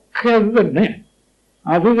 നമ്മളൊക്കെ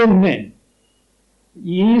അത് തന്നെ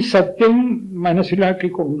ഈ സത്യം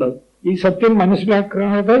മനസ്സിലാക്കിക്കൊണ്ട്, ഈ സത്യം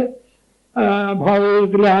മനസ്സിലാക്കാതെ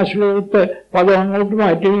ഭാഗവതത്തിലെ ആ ശ്ലോകത്തെ പദം അങ്ങോട്ട്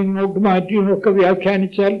മാറ്റിയും ഇങ്ങോട്ട് മാറ്റിയും ഒക്കെ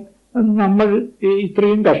വ്യാഖ്യാനിച്ചാൽ നമ്മൾ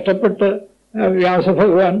ഇത്രയും കഷ്ടപ്പെട്ട്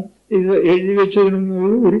വ്യാസഭഗവാൻ ഇത് എഴുതി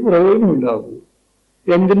വെച്ചതിനൊന്നും ഒരു പ്രയോജനമില്ലാകൂ.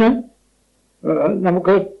 എന്തിന്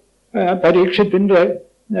നമുക്ക് പരീക്ഷത്തിന്റെ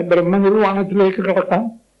ബ്രഹ്മനിർവ്വാണത്തിലേക്ക് കടക്കാം.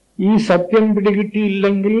 ഈ സത്യം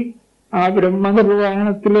പിടികിട്ടിയില്ലെങ്കിൽ ആ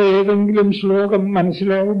ബ്രഹ്മനിർവ്വാണത്തിലെ ഏതെങ്കിലും ശ്ലോകം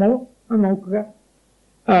മനസ്സിലാകുമോ നോക്കുക.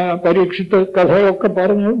 പരീക്ഷത്ത് കഥയൊക്കെ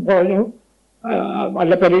പറഞ്ഞു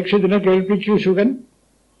അല്ല, പരീക്ഷത്തിനെ കേൾപ്പിച്ചു ശുകൻ.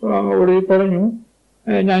 ഒടുവിൽ പറഞ്ഞു,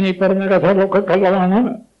 ഞാൻ ഈ പറഞ്ഞ കഥകളൊക്കെ കള്ളമാണ്,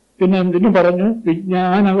 പിന്നെ എന്തിനു പറഞ്ഞു?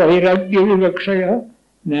 വിജ്ഞാന വൈരാഗ്യ വിവക്ഷയ,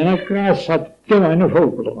 നിനക്ക് ആ സത്യം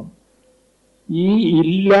അനുഭവപ്പെടണം. ഈ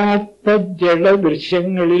ഇല്ലാത്ത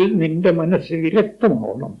ജഡദൃശ്യങ്ങളിൽ നിന്റെ മനസ്സ്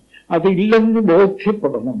വിരക്തമാവണം, അതില്ലെന്ന്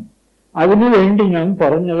ബോധ്യപ്പെടണം. അതിനുവേണ്ടി ഞാൻ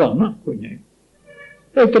പറഞ്ഞതാണ് കുഞ്ഞ്.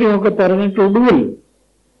 എത്രയൊക്കെ പറഞ്ഞിട്ടൊടുവിൽ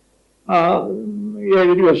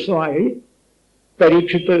 7 ദിവസമായി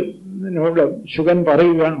പരീക്ഷത്തിനോട് ശുകൻ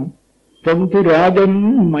പറയുകയാണ്, തന്തു രാജൻ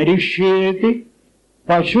മരിഷ്യേതി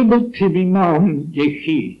പശുബുദ്ധിമാം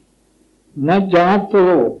ജഹി ന ജാതോ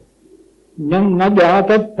ന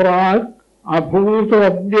ജാതപ്രാഗ്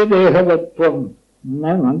അഭൂതവ്യദേഹവത്വം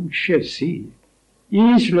നക്ഷ്യസി. ഈ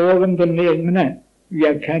ശ്ലോകം തന്നെ എങ്ങനെ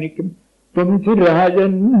വ്യാഖ്യാനിക്കും? തന്തു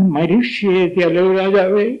രാജൻ മരിഷ്യേതി. അല്ലോ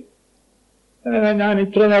രാജാവേ, ഞാൻ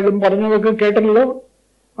ഇത്ര നാളും പറഞ്ഞതൊക്കെ കേട്ടല്ലോ.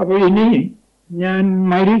 അപ്പൊ ഇനി ഞാൻ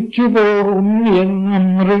മരിച്ചു പോകും എന്ന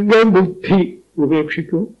മൃഗബുദ്ധി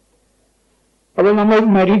ഉപേക്ഷിക്കൂ. അപ്പൊ നമ്മൾ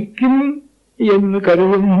മരിക്കും എന്ന്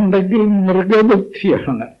കരുതുന്നുണ്ടെങ്കിൽ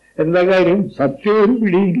മൃഗബുദ്ധിയാണ്. എന്താ കാര്യം? സത്യം ഒരു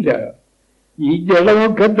പിടിയില്ല. ഈ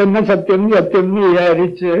ജഡമൊക്കെ തന്നെ സത്യം സത്യം എന്ന്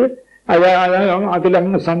വിചാരിച്ച്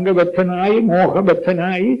അതിലങ്ങ് സംഘബദ്ധനായി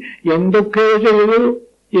മോഹബദ്ധനായി എന്തൊക്കെ ചെയ്തു,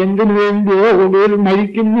 എന്തിനു വേണ്ടിയോ ഒടുവിൽ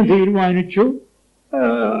മരിക്കുന്നു തീരുമാനിച്ചു.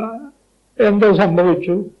 എന്തോ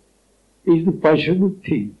സംഭവിച്ചു? ഇത്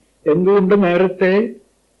പശുബുദ്ധി. എന്തുകൊണ്ട് നേരത്തെ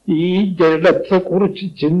ഈ ജഡത്തെക്കുറിച്ച്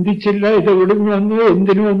ചിന്തിച്ചില്ല? ഇതെവിടുന്ന് വന്നു,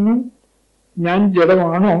 എന്തിനു വന്നു? ഞാൻ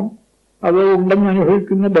ജഡമാണോ അതോ ഉണ്ടെന്ന്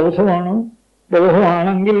അനുഭവിക്കുന്ന ബോധമാണോ?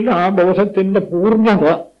 ബോധമാണെങ്കിൽ ആ ബോധത്തിന്റെ പൂർണ്ണത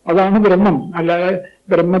അതാണ് ബ്രഹ്മം. അല്ലാതെ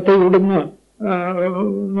ബ്രഹ്മത്തെ ഇവിടുന്ന്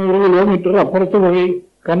 100 കിലോമീറ്റർ അപ്പുറത്ത് പോയി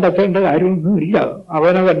കണ്ടെത്തേണ്ട കാര്യമൊന്നുമില്ല.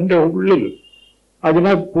 അവനവന്റെ ഉള്ളിൽ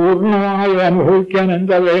അതിനെ പൂർണ്ണമായി അനുഭവിക്കാൻ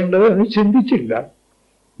എന്താ വേണ്ടത് എന്ന് ചിന്തിച്ചില്ല.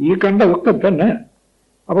 ഈ കണ്ടതൊക്കെ തന്നെ.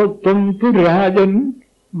 അപ്പോൾ തന്തു രാജൻ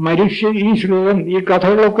മനുഷ്യ, ഈ ശ്ലോകം, ഈ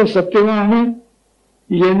കഥകളൊക്കെ സത്യമാണ്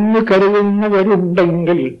എന്ന്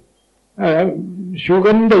കരുതുന്നവരുണ്ടെങ്കിൽ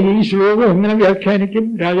ശുഗന്റെ ഈ ശ്ലോകം എങ്ങനെ വ്യാഖ്യാനിക്കും?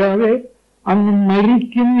 രാജാവെ, അങ്ങ്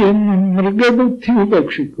മരിക്കും എന്ന് മൃഗബുദ്ധി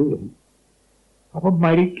ഉപേക്ഷിക്കുക. അപ്പൊ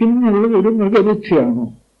മരിക്കും എന്നുള്ളത് ഒരു മൃഗബുദ്ധിയാണോ?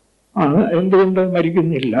 ആണ്. എന്തുകൊണ്ട്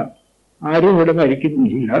മരിക്കുന്നില്ല? ആരും ഇവിടെ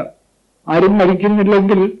മരിക്കുന്നില്ല. ആരും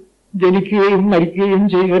മരിക്കുന്നില്ലെങ്കിൽ ജനിക്കുകയും മരിക്കുകയും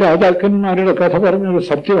ചെയ്യുന്ന രാജാക്കന്മാരുടെ കഥ പറഞ്ഞത്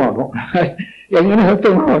സത്യമാണോ? എങ്ങനെ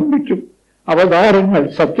സത്യമാവാൻ പറ്റും? അവതാരങ്ങൾ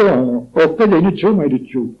സത്യമാണോ? ഒക്കെ ജനിച്ചു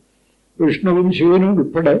മരിച്ചു. വിഷ്ണുവും ശിവനും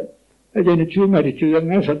ഉൾപ്പെടെ ജനിച്ചു മരിച്ചു.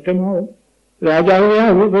 എങ്ങനെ സത്യമാവും? രാജാവെ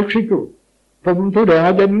ഉപേക്ഷിക്കൂ. തന്തു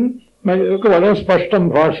രാജൻ, വളരെ സ്പഷ്ടം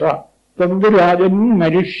ഭാഷ. തന്തു രാജൻ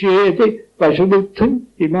മനുഷ്യേതി പശുബുദ്ധൻ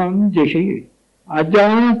ഇമാം ജഹി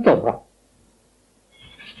അജാത.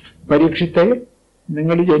 പരീക്ഷത്തെ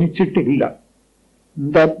നിങ്ങൾ ജനിച്ചിട്ടില്ല.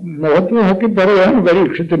 എന്താ മുഖത്ത് നോക്കി പറയാണ്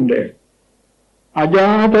പരീക്ഷത്തിന്റെ?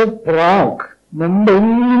 അജാത പ്രാഗ്,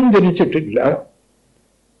 മുമ്പൊന്നും ജനിച്ചിട്ടില്ല.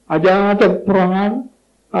 അജാത പ്രാഗ്.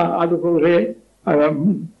 അതുപോലെ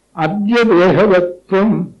അദ്യദേഹവത്വം.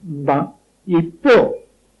 ഇപ്പോ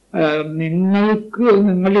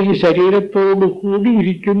നിങ്ങൾ ഈ ശരീരത്തോടു കൂടി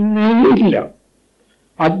ഇരിക്കുന്നേയില്ല.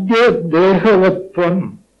 അദ്യദേഹവത്വം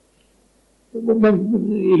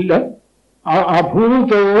ഇല്ല.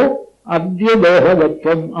 അഭൂതോ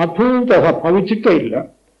അദ്യദേഹവത്വം. അഭൂത ഭവിച്ചിട്ടേ ഇല്ല.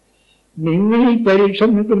 നിങ്ങൾ ഈ പരീക്ഷ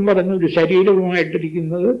എന്നും പറഞ്ഞൊരു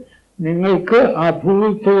ശരീരവുമായിട്ടിരിക്കുന്നത് നിങ്ങൾക്ക്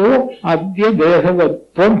അഭൂതോ അദ്യ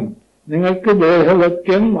ദേഹവത്വം, നിങ്ങൾക്ക്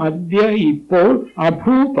ദേഹവത്യം അദ്യ ഇപ്പോൾ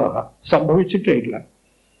അഭൂത, സംഭവിച്ചിട്ടേ ഇല്ല.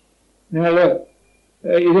 നിങ്ങൾ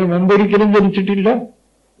ഇതിന് മുമ്പൊരിക്കലും ജനിച്ചിട്ടില്ല,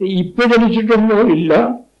 ഇപ്പൊ ജനിച്ചിട്ടൊന്നോ ഇല്ല.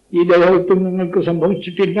 ഈ ദേഹത്വം നിങ്ങൾക്ക്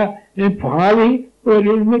സംഭവിച്ചിട്ടില്ല. ഭാവി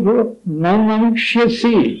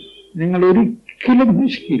നശ്യസി, നിങ്ങൾ ഒരിക്കലും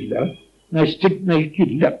നശിക്കില്ല,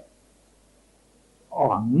 നശിക്കില്ല.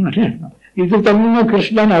 അങ്ങനെയാണ്. ഇത് തന്നെ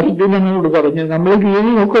കൃഷ്ണൻ അർജുനനോട് പറഞ്ഞു. നമ്മൾ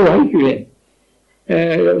ഗീതയൊക്കെ വായിക്കുവേ,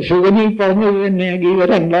 ശുഗനി പറഞ്ഞത് തന്നെ. ഗീത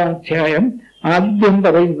 2-ാം അധ്യായം ആദ്യം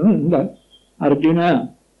പറയുന്നത് എന്താ? അർജുന,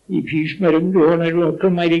 ഈ ഭീഷ്മരും ദ്രോണരും ഒക്കെ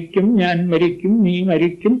മരിക്കും, ഞാൻ മരിക്കും, നീ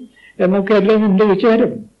മരിക്കും എന്നൊക്കെ അല്ലേ നിന്റെ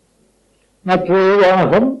വിചാരം?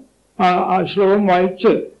 നത്വേവാഹം, ആ ശ്ലോകം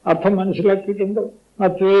വായിച്ച് അർത്ഥം മനസ്സിലാക്കിയിട്ടുണ്ട്.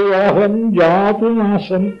 നത്വേവാഹം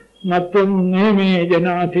ജാതുനാസം നത്വം നേമേ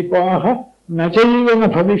ജനാധിപാഹ നചൈവ ന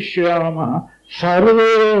ഭവിഷ്യാമഃ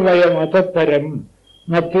സർവേ വയമതപരം.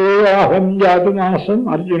 നത്വേവാഹം ജാതുനാസം,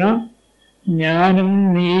 അർജുന, ഞാനും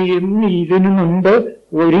നീയും ഇതിനു മുമ്പ്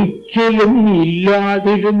ഒരിക്കലും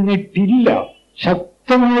ഇല്ലാതിരുന്നിട്ടില്ല.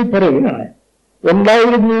 ശക്തമായി പറയുകയാണ്.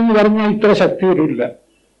 ഉണ്ടായിരുന്നു എന്ന് പറഞ്ഞാൽ ഇത്ര ശക്തി വരില്ല.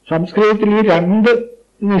 സംസ്കൃതത്തിൽ ഈ 2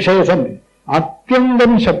 നിഷേധം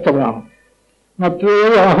അത്യന്തം ശക്തമാണ്.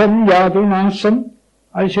 നത്വേവാഹം ജാതുനാസം,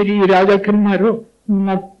 അത് ശരി, രാജാക്കന്മാരോ?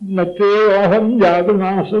 നത്വേവാഹം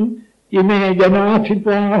ജാതുനാസം ഇമേ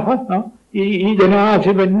ജനാധിപാഹ, ഈ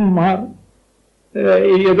ജനാധിപന്മാർ,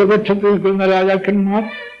 ഈ എതിർപക്ഷത്ത് നിൽക്കുന്ന രാജാക്കന്മാർ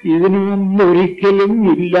ഇതിനു മുമ്പ് ഒരിക്കലും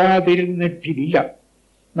ഇല്ലാതിരുന്നിട്ടില്ല.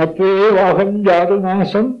 നത്വേവാഹം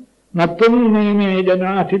ജാതുനാസം നത്വം നേമേ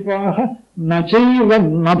ജനാധിപാഹ നചൈവ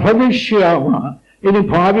ന ഭവിഷ്യാമഃ. ഇനി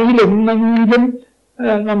ഭാവിയിൽ എന്നെങ്കിലും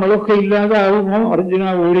നമ്മളൊക്കെ ഇല്ലാതാവുമോ? അർജുന,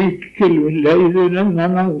 ഒരിക്കലുമില്ല. ഇതിന്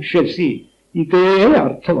നശ്യസി, ഇതേ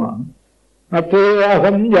അർത്ഥമാണ്.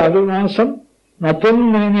 നത്വേവാഹം ജാതുനാസം നത്വം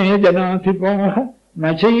നേമേ ജനാധിപാഹ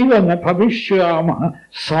നചൈവ ന ഭവിഷ്യാമഃ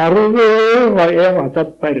സർവേ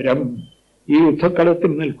വയമതപരം. ഈ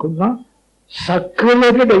യുദ്ധക്കളത്തിൽ നിൽക്കുന്ന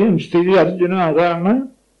സകലരുടെയും സ്ഥിതി അർജുന അതാണ്.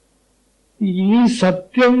 ഈ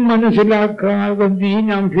സത്യം മനസ്സിലാക്കാതെ നീ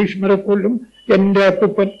ഞാൻ ഭീഷ്മരെ കൊല്ലും, എന്റെ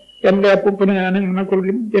അപ്പൂപ്പനെ ഞാൻ അങ്ങനെ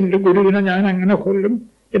കൊല്ലും, എന്റെ ഗുരുവിനെ ഞാൻ അങ്ങനെ കൊല്ലും,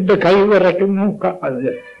 എന്റെ കൈ വിറയ്ക്കും.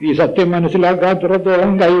 ഈ സത്യം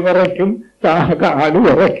മനസ്സിലാക്കാത്തിടത്തോളം കൈ വിറയ്ക്കും, കാല്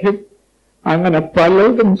വിറയ്ക്കും, അങ്ങനെ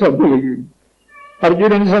പലതും സംഭവിക്കും.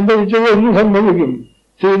 അർജുനൻ സംഭവിച്ചത് എന്ന് സംഭവിക്കും.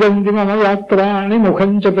 സീതന്തിമയാത്രാണി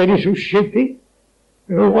മുഖഞ്ച പരിശുഷ്യത്തി.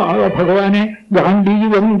 ഭഗവാനെ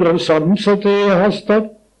ഗാന്ധീവം സംസതേ ഹസ്ത,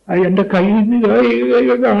 എന്റെ കയ്യിൽ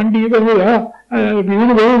നിന്ന് ഗാന്ധീവം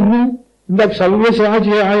വീണ് പോകുന്നു. എന്താ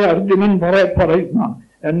സർവസാചിയായ അർജുനൻ പറയുന്ന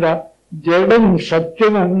എന്താ? ജഡം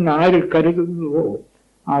സത്യമെന്നാര് കരുതുന്നുവോ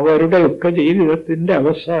അവരുടെയൊക്കെ ജീവിതത്തിന്റെ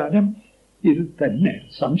അവസാനം ഇത് തന്നെ,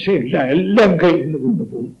 സംശയമില്ല. എല്ലാം കയ്യിൽ നിന്ന്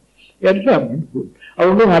കൊണ്ടുപോകും, എല്ലാം കൊണ്ടുപോകും.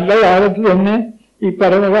 അതുകൊണ്ട് നല്ല കാലത്ത് തന്നെ ഈ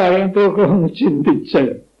പരമകാലത്തൊക്കെ ഒന്ന് ചിന്തിച്ച്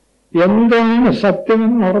എന്താണ്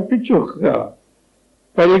സത്യമെന്ന് ഉറപ്പിച്ചു വെക്കുക.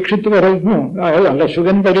 പരീക്ഷിത്ത് പറയുന്നു, അല്ല,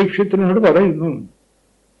 ശുഗൻ പരീക്ഷത്തിനോട് പറയുന്നു,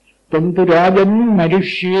 തന്തു രാജൻ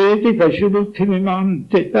മനുഷ്യേതി പശുബുദ്ധിമിമാം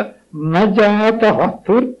നജാത,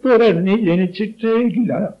 തീർത്തുറങ്ങി ജനിച്ചിട്ടേ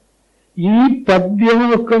ഇല്ല. ഈ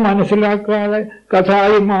പദ്യമൊക്കെ മനസ്സിലാക്കാതെ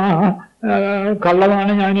കഥായുമാ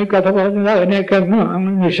കള്ളമാണ് ഞാൻ ഈ കഥ പറഞ്ഞത് അതിനെയൊക്കെ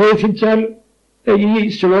അങ്ങ് നിഷേധിച്ചാൽ ഈ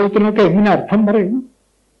ശ്ലോകത്തിനൊക്കെ എങ്ങനെ അർത്ഥം പറയുന്നു?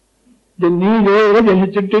 നീ ഇതുവരെ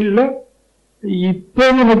ജനിച്ചിട്ടില്ല, ഇപ്പൊ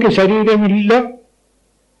നിനക്ക് ശരീരമില്ല,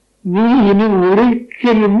 നീ ഇനി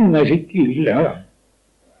ഒരിക്കലും നശിക്കില്ല.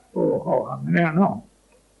 ഓഹോ, അങ്ങനെയാണോ?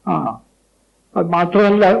 അത്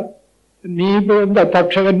മാത്രമല്ല, നീ ഇപ്പൊ എന്താ,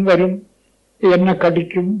 തക്ഷകൻ വരും, എന്നെ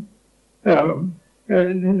കടിക്കും,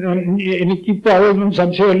 എനിക്കിപ്പോ അതൊന്നും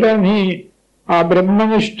സംശയമില്ല. നീ ആ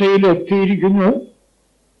ബ്രഹ്മനിഷ്ഠയിൽ എത്തിയിരിക്കുന്നു,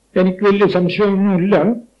 എനിക്ക് വലിയ സംശയമൊന്നുമില്ല.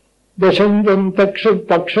 ദശന്തം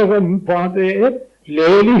തക്ഷകം പാതേ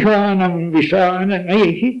ലേലിഹാനം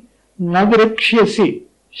വിഷാനനൈഹി നദ്രക്ഷ്യസി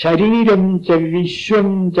ശരീരം ച വിശ്വം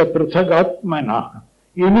ച പൃഥഗാത്മന.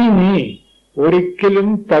 ഇനി നീ ഒരിക്കലും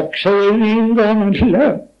തക്ഷകനെയും കാണില്ല,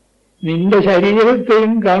 നിന്റെ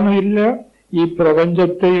ശരീരത്തെയും കാണില്ല, ഈ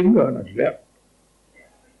പ്രപഞ്ചത്തെയും കാണില്ല.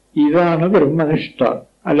 ഇതാണ് ബ്രഹ്മനിഷ്ഠ.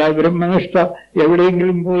 അല്ല, ബ്രഹ്മനിഷ്ഠ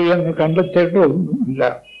എവിടെയെങ്കിലും പോയി അങ്ങ് കണ്ടെത്തേണ്ടതൊന്നുമില്ല.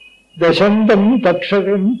 ദശന്തം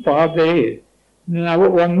തക്ഷകൻ പാതേ,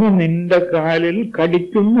 വന്ന് നിന്റെ കാലിൽ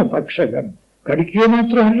കടിക്കുന്ന തക്ഷകൻ. കടിക്കുക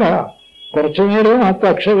മാത്രമല്ല, കുറച്ചു നേരം ആ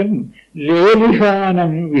തക്ഷകൻ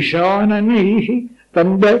ലേലിഹാനം വിഷാനനൈഹി,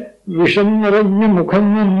 തന്റെ വിഷം നിറഞ്ഞ മുഖം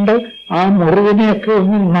കൊണ്ട് ആ മുറിവിനെയൊക്കെ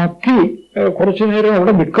ഒന്ന് നക്കി കുറച്ചു നേരം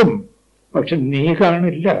അവിടെ നിൽക്കും. പക്ഷെ നീ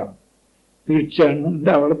കാണില്ല. തീർച്ചയാണ്,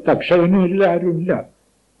 എന്താ അവിടെ തക്ഷകനും ഇല്ല, ആരുമില്ല.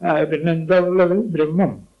 പിന്നെന്താ ഉള്ളത്?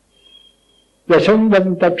 ബ്രഹ്മം. ദശന്തം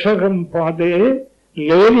തക്ഷകം പാതേ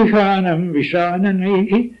ലേലിഹാനം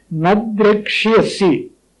വിഷാനനൈഹി നദ്രക്ഷ്യസി.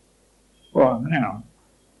 ഓ, അങ്ങനെയാണ്.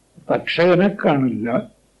 തക്ഷകനെ കാണില്ല.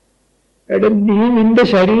 എടാ, നീ നിന്റെ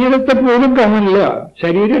ശരീരത്തെ പോലും കാണില്ല.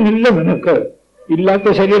 ശരീരമില്ല നിനക്ക്. ഇല്ലാത്ത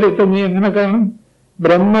ശരീരത്തെ നീ എങ്ങനെ കാണും?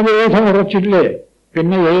 ബ്രഹ്മബോധം ഉറച്ചില്ലേ?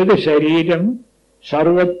 പിന്നെ ഏത് ശരീരം?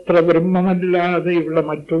 സർവത്ര ബ്രഹ്മമല്ലാതെ ഇവിടെ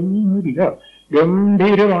മറ്റൊന്നുമില്ല.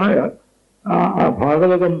 ഗംഭീരമായ ആ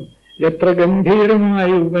ഭാഗവതം എത്ര ഗംഭീരമായ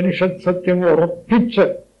ഉപനിഷത് സത്യം ഉറപ്പിച്ച്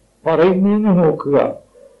പറയുന്നു നോക്കുക.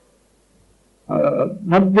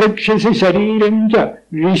 നദ്രക്ഷ്യസി ശരീരം ച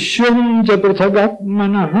വിശ്വം ച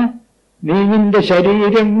പൃഥഗാത്മനഃ. നീ നിന്റെ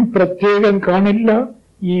ശരീരം പ്രത്യേകം കാണില്ല,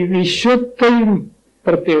 ഈ വിശ്വത്തെയും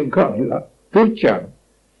പ്രത്യേകം കാണില്ല. തീർച്ചയാണ്.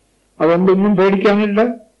 അതുകൊണ്ടൊന്നും പേടിക്കാനില്ല.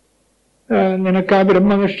 നിനക്ക് ആ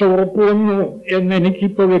ബ്രഹ്മനിഷ്ഠ ഉറപ്പു വന്നു എന്ന്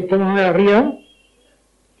എനിക്കിപ്പോ വ്യക്തമായി അറിയാം.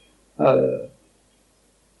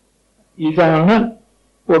 ഇതാണ്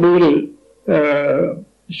ഒടുവിൽ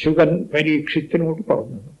ശുകൻ പരീക്ഷത്തിനോട്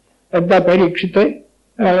പറഞ്ഞത്. എന്താ പരീക്ഷത്തെ?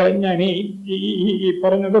 ഞാൻ ഈ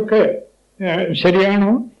പറഞ്ഞതൊക്കെ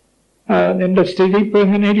ശരിയാണോ? നിന്റെ സ്ഥിതി ഇപ്പൊ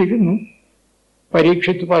എങ്ങനെ ഇരിക്കുന്നു?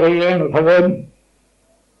 പരീക്ഷിച്ച് പറയുകയാണ്, ഭഗവാൻ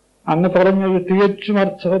അങ്ങ് പറഞ്ഞത് തികച്ചും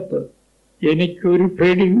അർത്ഥവത്ത്. എനിക്കൊരു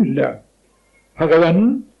പേടിയുമില്ല. ഭഗവൻ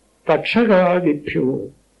തക്ഷകാദിഭ്യോ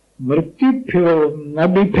മൃത്യുഭ്യോ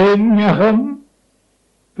നബിഭേമ്യഹം.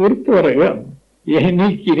 തീർത്തു പറയുകയാണ്,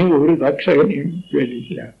 എനിക്കിനി ഒരു തക്ഷകനെയും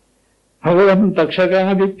പേടിയില്ല. ഭഗവൻ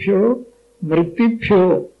തക്ഷകാദിഭ്യോ മൃത്യുഭ്യോ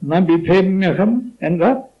നബിഭേമ്യഹം.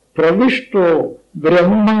 എന്താ? പ്രവിഷ്ടോ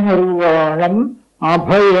ബ്രഹ്മനിർവാണം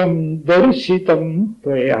അഭയം ദർശിതം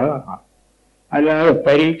ത്വയാ. അല്ലാതെ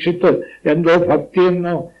പരീക്ഷിത്ത് എന്തോ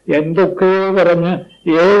ഭക്തിയെന്നോ എന്തൊക്കെയോ പറഞ്ഞ്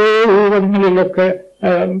ഏതോ രൂപങ്ങളിലൊക്കെ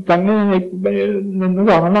തങ്ങി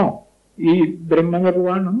നിന്നതാണോ ഈ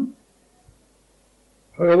ബ്രഹ്മനിർവാണം?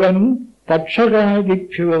 ഭഗവൻ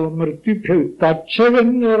തക്ഷകാദിഭ്യോ മൃത്യുഭ്യോ. തക്ഷകൻ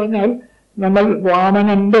എന്ന് പറഞ്ഞാൽ നമ്മൾ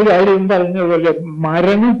വാമനന്റെ കാര്യം പറഞ്ഞതുപോലെ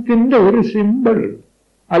മരണത്തിന്റെ ഒരു സിമ്പിൾ.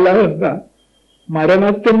 അല്ലാതെ എന്താ?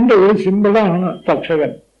 മരണത്തിന്റെ ഒരു സിമ്പിളാണ്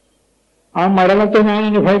തക്ഷകൻ. ആ മരണത്തെ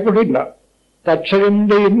ഞാൻ ഭയപ്പെടില്ല.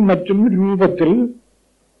 തക്ഷകന്റെയും മറ്റും രൂപത്തിൽ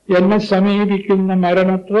എന്നെ സമീപിക്കുന്ന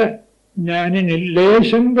മരണത്തെ ഞാനിനി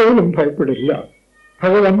ലേശം പോലും ഭയപ്പെടില്ല.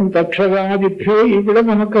 ഭഗവൻ തക്ഷകാദിഭ്യോ. ഇവിടെ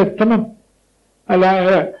നമുക്ക് എത്തണം.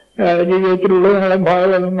 അല്ലാതെ ജീവിതത്തിലുള്ള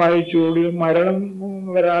ഭാഗം വായിച്ചുകൂടി മരണം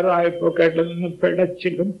വരാറായപ്പോ കേട്ടതെന്ന്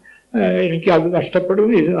പിടച്ചിലും എനിക്കത് നഷ്ടപ്പെടും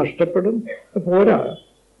ഇത് നഷ്ടപ്പെടും പോരാ.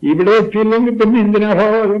 ഇവിടെ എത്തിയില്ലെങ്കിൽ പിന്നെ എന്തിനാ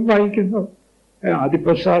ഭാഗം വായിക്കുന്നു?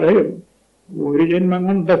 അതിപ്പോ സാറേ ഒരു ജന്മം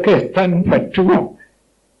കൊണ്ടൊക്കെ എത്താൻ പറ്റുമോ?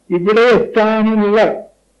 ഇവിടെ എത്താനുള്ള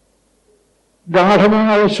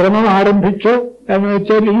ഗാഠമായ ശ്രമം ആരംഭിച്ചോ എന്ന്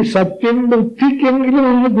വെച്ചാൽ ഈ സത്യം ബുദ്ധിക്കെങ്കിലും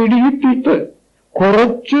ഒന്ന് പിടികിട്ടിയിട്ട്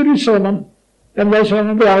കുറച്ചൊരു ശ്രമം. എന്താ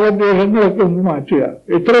ശ്രമം? രാഗദ്വേഷങ്ങളൊക്കെ ഒന്ന് മാറ്റുക.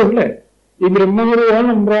 ഇത്രയല്ലേ? ഈ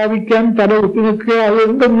ബ്രഹ്മനിർവാണം പ്രാപിക്കാൻ തല ഒത്തു നിൽക്കുക.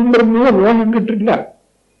 അതുകൊണ്ടൊന്നും ബ്രഹ്മനിർവാണം കിട്ടില്ല.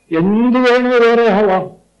 എന്ത് വേണോ വേറെ ആവാം.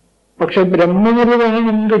 പക്ഷെ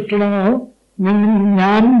ബ്രഹ്മനിർവാണം കിട്ടണമോ?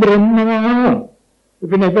 ഞാൻ ബ്രഹ്മമാണ്.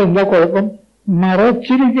 പിന്നെ ഇപ്പൊ എന്താ കുഴപ്പം?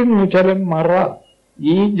 മറച്ചിരിക്കുന്നു ചില മറ.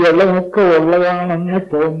 ഈ ജലമൊക്കെ ഉള്ളതാണെന്ന്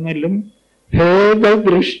തോന്നലും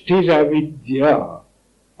ഭേദദൃഷ്ടിരവിദ്യ.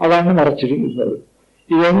 അതാണ് മറച്ചിരിക്കുന്നത്.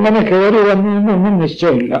 ഇതെങ്ങനെ കയറി വന്നു എന്നൊന്നും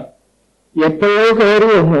നിശ്ചയമില്ല. എപ്പോഴോ കയറി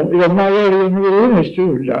വന്നു, ഇതെന്നാകെ എഴുതുന്നത്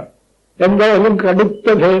നിശ്ചയമില്ല. എന്തായാലും കടുത്ത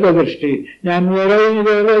ഭേദദൃഷ്ടി. ഞാൻ വേറെ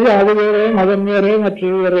വേറെ ജാതി വേറെ മതം വേറെ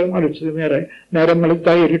മറ്റൊരു വേറെ മറിച്ചത് വേറെ നേരം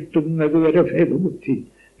വെളുത്തായി ഇരുട്ടുന്നത് വരെ ഭേദബുദ്ധി.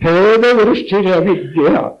 ഭേദദൃഷ്ടിരവിദ്യ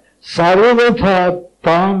സർവഥാ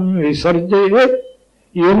താൻ വിസർജയ.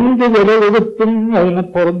 എന്ത് വില കൊടുത്തും അതിനെ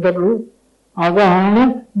പുറന്തള്ളൂ. അതാണ്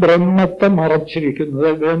ബ്രഹ്മത്തെ മറച്ചിരിക്കുന്നത്.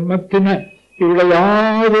 ബ്രഹ്മത്തിന് ഇവിടെ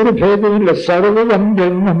യാതൊരു ഭേദമില്ല. സർവം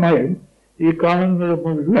ബ്രഹ്മമയം. ഈ കാണുന്നത്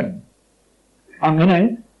മുഴുവൻ. അങ്ങനെ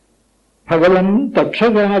ഭഗവൻ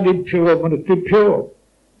തക്ഷകാദിഭ്യോ മൃത്യുഭ്യോ.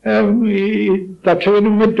 ഈ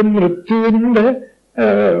തക്ഷകനും മറ്റും മൃത്യുവിന്റെ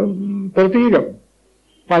പ്രതീകം.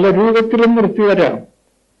 പല രൂപത്തിലും മൃത്യു വരാം.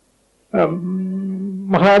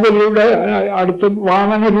 മഹാബലിയുടെ അടുത്ത്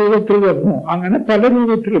വാമന രൂപത്തിൽ വന്നു. അങ്ങനെ പല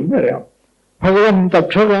രൂപത്തിലും വരാം. ഭഗവൻ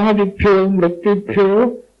തക്ഷകാദിഭ്യോ മൃത്യുഭ്യോ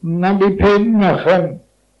നബിഭേന്യഹം.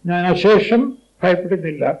 ഞാൻ അശേഷം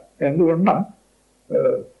ഭയപ്പെടുന്നില്ല. എന്തുകൊണ്ടാണ്?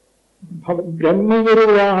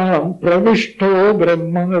 ബ്രഹ്മനിർവാണം പ്രവിഷ്ടോ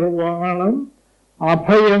ബ്രഹ്മനിർവാണം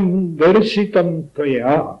അഭയം ദർശിതം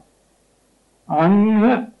ത്വയാ.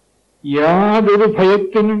 അങ്ങ് യാതൊരു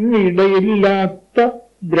ഭയത്തിനും ഇടയില്ലാത്ത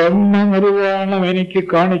ബ്രഹ്മനിർവാണം എനിക്ക്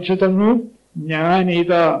കാണിച്ചു തന്നു.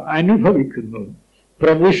 ഞാനിതാ അനുഭവിക്കുന്നു.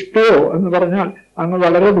 പ്രവിഷ്ടോ എന്ന് പറഞ്ഞാൽ അങ്ങ്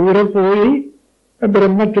വളരെ ദൂരെ പോയി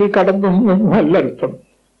ബ്രഹ്മത്തിൽ കടന്നൊന്നും അല്ലർത്ഥം.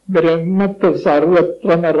 ബ്രഹ്മത്തെ സർവത്ര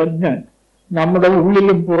നിറഞ്ഞ് നമ്മുടെ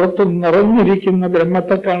ഉള്ളിലും പുറത്തും നിറഞ്ഞിരിക്കുന്ന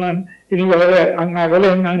ബ്രഹ്മത്തെ കാണാൻ ഇനി വളരെ അങ്ങ് അകലെ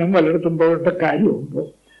എങ്ങാനും പലയിടത്തും പോയിട്ട് കാര്യമുണ്ടോ?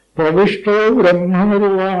 പ്രവിഷ്ടോ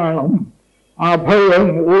ബ്രഹ്മനിർവാണം, അഭയം,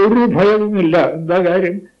 ഒരു ഭയവുമില്ല. എന്താ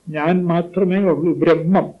കാര്യം? ഞാൻ മാത്രമേ ഉള്ളൂ,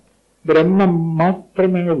 ബ്രഹ്മം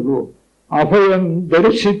മാത്രമേ ഉള്ളൂ. അഭയം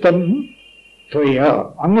ദർശിതം ത്വയ,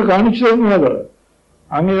 അങ്ങ് കാണിച്ചു തന്നത്.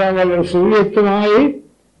 അങ്ങ് വളരെ സുവ്യക്തമായി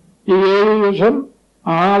ഈ 7 ദിവസം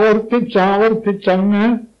ആവർത്തിച്ചങ്ങ്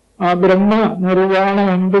ആ ബ്രഹ്മ നിർവ്വാണം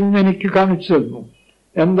എന്തെന്ന് എനിക്ക് കാണിച്ചു തന്നു.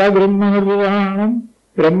 എന്താ ബ്രഹ്മനിർവ്വാണം?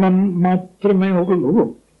 ബ്രഹ്മം മാത്രമേ ഉള്ളൂ.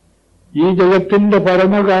 ഈ ജഗത്തിന്റെ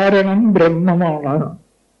പരമകാരണം ബ്രഹ്മമാണ്.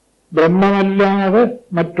 ബ്രഹ്മമല്ലാതെ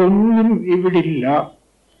മറ്റൊന്നും ഇവിടില്ല.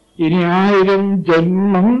 ഇനി 1000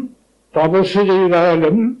 ജന്മം തപസ്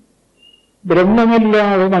ചെയ്താലും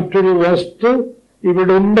ബ്രഹ്മമല്ലാതെ മറ്റൊരു വസ്തു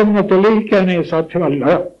ഇവിടെ ഉണ്ടെന്ന് തെളിയിക്കാനേ സാധ്യമല്ല.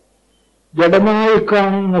 ജഡമായി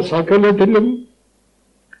കാണുന്ന സകലത്തിലും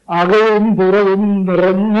അകവും പുറവും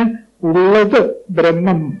നിറഞ്ഞ് ഉള്ളത്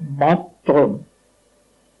ബ്രഹ്മം മാത്രം.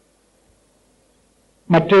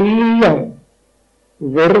 മറ്റെല്ലാം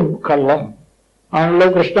വെറും കള്ളം ആണല്ലോ.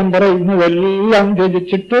 കൃഷ്ണൻ പറയുന്നതെല്ലാം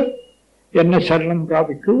ത്യജിച്ചിട്ട് എന്നെ ശരണം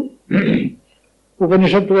പ്രാപിക്കൂ.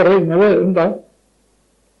 ഉപനിഷത്ത് പറയുന്നത് എന്താ?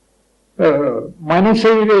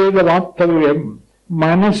 മനസ്സൈവേദ വാസ്തവ്യം,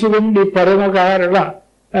 മനസ്സുകൊണ്ട് ഈ പരമകാരണ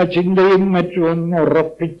ചിന്തയും മറ്റുമൊന്ന്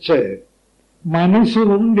ഉറപ്പിച്ച്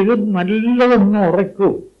മനസ്സുകൊണ്ട് ഇത് നല്ലതൊന്ന് ഉറക്കൂ.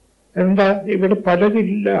 എന്താ? ഇവിടെ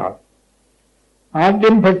പലതില്ല.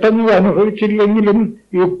 ആദ്യം പെട്ടെന്ന് അനുഭവിച്ചില്ലെങ്കിലും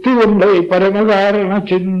യുക്തി കൊണ്ട് ഈ പരമകാരണ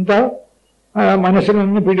ചിന്ത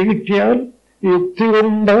മനസ്സിനൊന്ന് പിടികിട്ടിയാൽ യുക്തി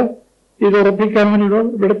കൊണ്ട് ഇത് ഉറപ്പിക്കാമല്ലോ.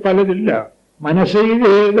 ഇവിടെ പലതില്ല.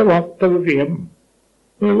 മനസ്സൈവേദ വാസ്തവ്യം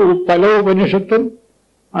പല ഉപനിഷത്തും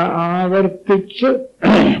ആവർത്തിച്ച്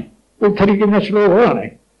ഉദ്ധരിക്കുന്ന ശ്ലോകമാണ്.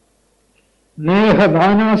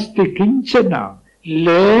 നേഹദാനാസ്തി കിഞ്ചന,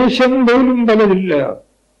 ലേശം പോലും പലതില്ല,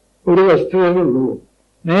 ഒരു വസ്തുതയുള്ളൂ.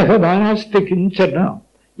 നേഹദാനാസ്തി കിഞ്ചന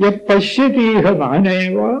യശ്യതീഹ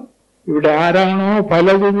ദാനേവ, ഇവിടെ ആരാണോ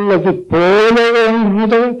പലതുള്ളത് പോലെ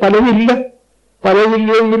കാണുന്നത്,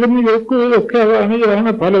 പലതില്ലെങ്കിലും ഇതൊക്കെ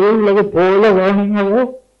അതാണ് പലതുള്ളത് പോലെ കാണുന്നതോ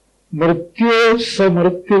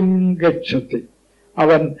മൃത്യോസമൃത്യം ഗച്ഛതി,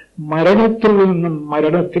 അവൻ മരണത്തിൽ നിന്നും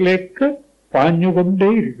മരണത്തിലേക്ക്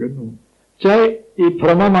പാഞ്ഞുകൊണ്ടേയിരിക്കുന്നു. ഈ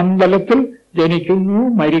ഭ്രമമണ്ഡലത്തിൽ ജനിക്കുന്നു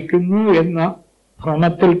മരിക്കുന്നു എന്ന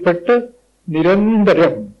ഭ്രമത്തിൽപ്പെട്ട്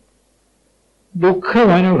നിരന്തരം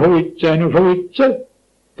ദുഃഖമനുഭവിച്ച്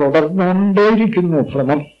തുടർന്നുകൊണ്ടേയിരിക്കുന്നു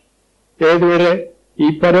ഭ്രമം. ഏതുവരെ? ഈ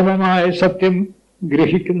പരമമായ സത്യം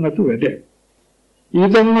ഗ്രഹിക്കുന്നത് വരെ.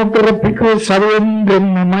 ഇതൊന്ന് ഉറപ്പിക്കുക, സർവം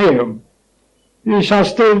ബ്രഹ്മമയം. ഈ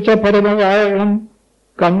ശാസ്ത്രീയ പരമകാരണം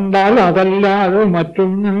കണ്ടാൽ അതല്ലാതെ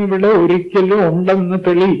മറ്റൊന്നും ഇവിടെ ഒരിക്കലും ഉണ്ടെന്ന്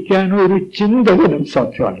തെളിയിക്കാൻ ഒരു ചിന്തകനും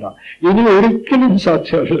സാധ്യമല്ല, ഇനി ഒരിക്കലും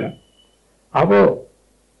സാധ്യമല്ല. അപ്പോ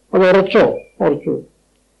അത് ഉറച്ചു.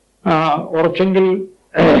 ഉറച്ചെങ്കിൽ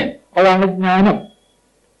അതാണ് ജ്ഞാനം.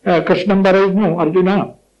 കൃഷ്ണൻ പറയുന്നു, അർജുന,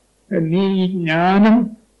 നീ ഈ ജ്ഞാനം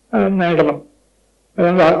നേടണം.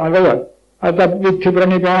 അഥവാ തദ്വിധി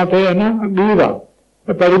പ്രണിപാതേന ഗീത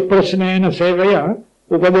പരിപ്രശ്നേന സേവയ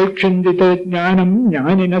ഉപദേക്ഷന്തിത്തെ ജ്ഞാനം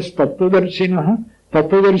ജ്ഞാനിനസ്തത്വദർശിന,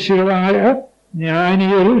 തത്വദർശികളായ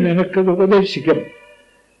ജ്ഞാനികൾ നിനക്കത് ഉപദേശിക്കും.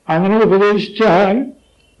 അങ്ങനെ ഉപദേശിച്ചാൽ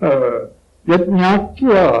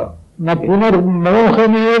യജ്ഞാത്വ ന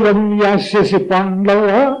പുനർമോഹമേവം യാസ്യസി പാണ്ഡവ,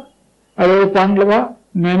 അതോ പാണ്ഡവ,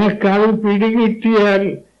 നിനക്കത് പിടികിട്ടിയാൽ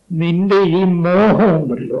നിന്റെ ഈ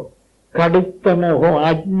മോഹമുണ്ടല്ലോ, കടുത്ത മോഹം,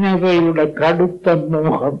 അജ്ഞതയുടെ കടുത്ത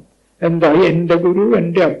മോഹം. എന്താ? എന്റെ ഗുരു,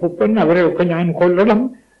 എന്റെ അപ്പൂപ്പൻ, അവരെയൊക്കെ ഞാൻ കൊല്ലണം,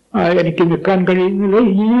 എനിക്ക് നിൽക്കാൻ കഴിയുന്നില്ല.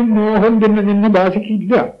 ഈ മോഹം പിന്നെ നിന്നെ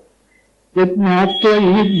ബാധിക്കില്ല. യജ്ഞാത്വ,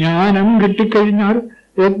 ഈ ജ്ഞാനം കിട്ടിക്കഴിഞ്ഞാൽ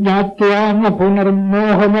യജ്ഞാത്വാന്ന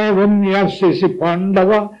പുനർമോഹമേവം യാസ്യസി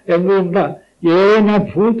പാണ്ഡവ. എന്തുകൊണ്ട്? ഏന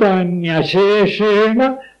ഭൂതാന്യശേഷേണ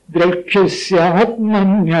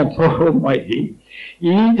ദ്രക്ഷ്യസ്യാത്മന്യഥോമയി,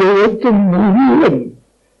 ഈ ജഗത്ത് മുഴുവൻ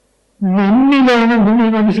നിന്നിലാണെന്ന് നീ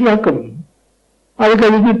മനസ്സിലാക്കും. അത്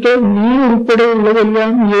കഴിഞ്ഞിട്ട് നീ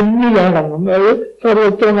ഉൾപ്പെടെയുള്ളതെല്ലാം എന്നിലാണെന്നും, അത്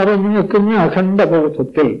സർവത്ര നിറഞ്ഞു നിൽക്കുന്ന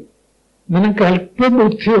അഖണ്ഡബോധത്തിൽ നിനക്ക്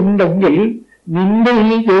അല്പബുദ്ധി ഉണ്ടെങ്കിൽ നിന്റെ ഈ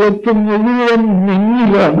ജഗത്ത് മുഴുവൻ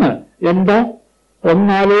നിന്നിലാണ്. എന്താ?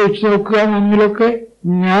 ഒന്നാലോചിച്ച് നോക്കുക. നമ്മിലൊക്കെ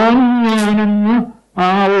ഞാനെന്ന് ആ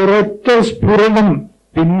ഒരൊറ്റ സ്ഫുരണം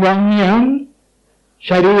പിൻവാങ്ങിയാൽ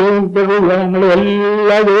ശരീരങ്ങളും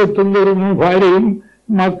എല്ലാ ജഗത്തും തീർന്നു, ഭാര്യയും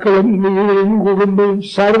മക്കളും വീടും കുടുംബവും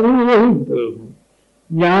സർവവും തീർന്നു.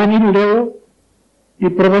 ഞാനിവിടെ ഈ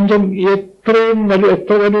പ്രപഞ്ചം എത്ര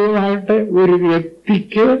വലുതായിട്ട് ഒരു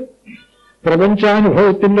വ്യക്തിക്ക്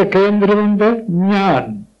പ്രപഞ്ചാനുഭവത്തിന്റെ കേന്ദ്രമുണ്ട് ഞാൻ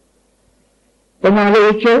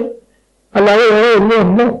എന്നാലോചിച്ച്. അല്ലാതെ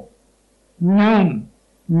ഒന്നുണ്ടോ?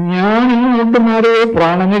 ഞാനെന്നുകൊണ്ട് മാറിയ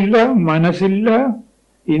പ്രാണനില്ല, മനസ്സില്ല,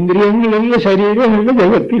 ഇന്ദ്രിയങ്ങളില്ല, ശരീരമില്ല,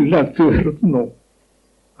 ജഗത്തില്ല, തീർന്നു.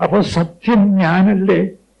 അപ്പൊ സത്യം ഞാനല്ലേ?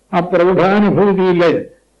 ആ പ്രൗഢാനുഭൂതിയിലെ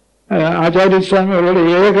ആചാര്യസ്വാമികളുടെ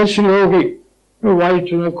ഏകശ്ലോകി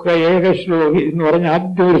വായിച്ചു നോക്കുക. ഏകശ്ലോകി എന്ന് പറഞ്ഞ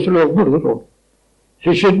ആദ്യ ഒരു ശ്ലോകം എടുത്തിട്ടുള്ളൂ.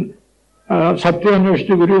 ശിഷ്യൻ സത്യം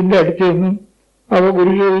അന്വേഷിച്ച് ഗുരുവിന്റെ അടുത്ത് നിന്നും അവ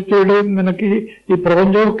ഗുരു ചോദിച്ചോട്, നിനക്ക് ഈ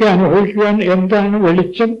പ്രപഞ്ചമൊക്കെ അനുഭവിക്കുവാൻ എന്താണ്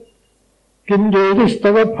വെളിച്ചം? കിം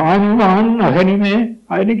ജ്യോതിസ്തവ ഭാനുമാൻ അഹനിമേ.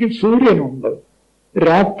 എനിക്ക് സൂര്യനുണ്ട്.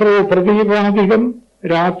 രാത്രി പ്രദീപാധികം,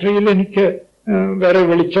 രാത്രിയിൽ എനിക്ക് വേറെ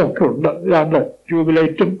വെളിച്ചമൊക്കെ ഉണ്ട്. ട്യൂബ്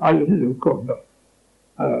ലൈറ്റും ഒക്കെ ഉണ്ട്.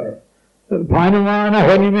 ഭാനുമാൻ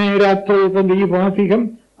അഹനിമേ രാത്രി പ്രദീപാധികം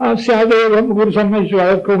സ്യാദേവം ഗുരു സമ്മതിച്ചു,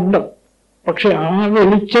 അതൊക്കെ ഉണ്ട്. പക്ഷെ ആ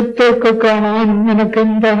വെളിച്ചത്തെയൊക്കെ കാണാൻ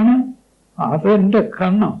നിനക്കെന്താണ്? അതെന്റെ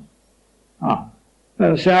കണ്ണ്.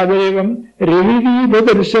 സ്യാദേവം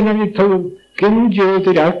രവിദീപദർശനവിധവും കിം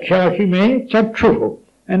ജ്യോതിരാഖ്യാഹിമേ ചക്ഷുഹു.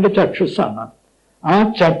 എന്റെ ചക്ഷുസ്സാണ്. ആ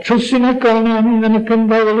ചക്ഷുസ്സിനെ കാണാൻ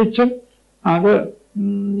നിനക്കെന്താ വെളിച്ചം? അത്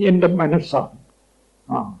എന്റെ മനസ്സാണ്.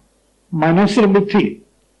 മനസ്സിന് ബുദ്ധി.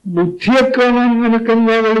 ബുദ്ധിയെ കാണാൻ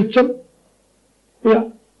നിനക്കെന്താ വെളിച്ചം?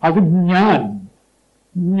 അത് ഞാൻ.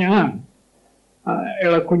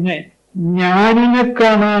 ഇളക്കുഞ്ഞെ, ഞാനിനെ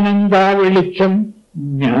കാണാൻ എന്താ വെളിച്ചം?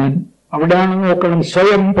 ഞാൻ. അവിടെയാണ് നോക്കണം,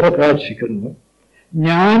 സ്വയം പ്രകാശിക്കുന്നു.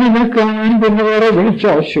 ഞാനിനെ കാണാൻ പിന്നെ വേറെ വെളിച്ചം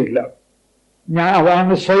ആവശ്യമില്ല.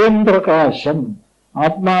 അതാണ് സ്വയം പ്രകാശം.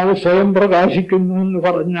 ആത്മാവ് സ്വയം പ്രകാശിക്കുന്നു എന്ന്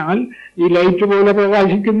പറഞ്ഞാൽ ഈ ലൈറ്റ് പോലെ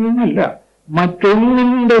പ്രകാശിക്കുന്നു എന്നല്ല,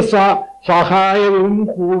 മറ്റൊന്നിന്റെ സഹായവും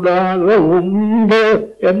കൂടാതെ ഉണ്ട്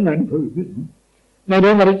എന്നനുഭവിക്കുന്നു.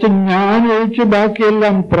 നേരെ മറിച്ച് ഞാൻ ഒഴിച്ച്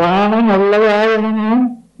ബാക്കിയെല്ലാം പ്രാണനുള്ളതാകണമോ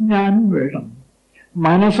ഞാൻ വേണം,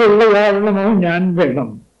 മനസ്സുള്ളതാകണമോ ഞാൻ വേണം,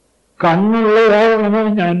 കണ്ണുള്ളതാകണമോ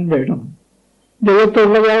ഞാൻ വേണം,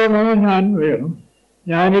 ദൈവത്തുള്ളതാകണമോ ഞാൻ വേണം.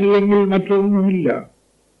 ഞാനില്ലെങ്കിൽ മറ്റൊന്നുമില്ല.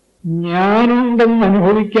 ഞാനുണ്ടെന്ന്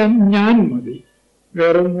അനുഭവിക്കാൻ ഞാൻ മതി,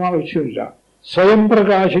 വേറൊന്നും ആവശ്യമില്ല. സ്വയം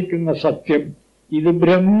പ്രകാശിക്കുന്ന സത്യം ഇത്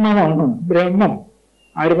ബ്രഹ്മമാണ്. ബ്രഹ്മം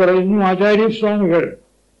ആര് പറയുന്നു? ആചാര്യസ്വാമികൾ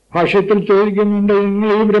ഭാഷ്യത്തിൽ ചോദിക്കുന്നുണ്ട്, നിങ്ങൾ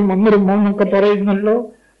ഈ ബ്രഹ്മം ബ്രഹ്മം എന്നൊക്കെ പറയുന്നല്ലോ,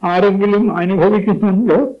 ആരെങ്കിലും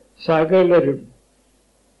അനുഭവിക്കുന്നുണ്ടോ? സകലരും.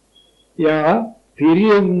 യാ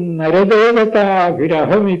തിരിയും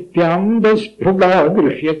നരദേവതാഭിരഹമിത്യാന്തസ്ഫുടാ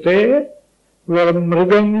ഗൃഹ്യത്തെ.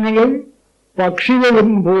 മൃഗങ്ങളും പക്ഷികളും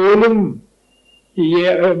പോലും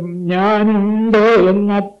ഞാനുണ്ട്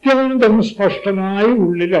എന്ന് അത്യന്തം സ്പഷ്ടമായി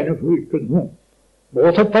ഉള്ളിൽ അനുഭവിക്കുന്നു.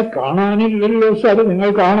 ബോധത്തെ കാണാനില്ലല്ലോ സാർ, നിങ്ങൾ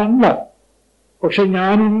കാണണ്ട. പക്ഷെ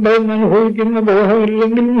ഞാനുണ്ട് എന്ന് അനുഭവിക്കുന്ന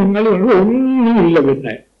ബോധമില്ലെങ്കിൽ നിങ്ങൾ ഒന്നുമില്ല.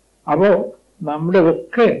 പിന്നെ അപ്പോ നമ്മുടെ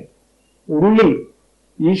ഒക്കെ ഉള്ളിൽ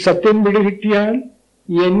ഈ സത്യം പിടികിട്ടിയാൽ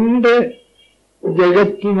എന്റെ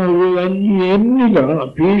ജഗത്ത് മുഴുവൻ എന്നിലാണ്.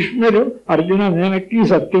 ഭീഷ്മരും അർജുന, നിനക്ക് ഈ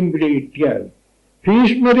സത്യം പിടികിട്ടിയാൽ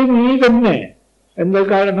ഭീഷ്മര് നീ തന്നെ. എന്താ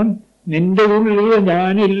കാരണം? നിന്റെ ഉള്ളിൽ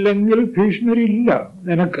ഞാനില്ലെങ്കിൽ ഭീഷ്മരില്ല.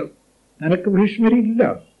 നിനക്ക് ഭീഷ്മരില്ല.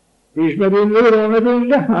 ഭീഷ്മരില്ല,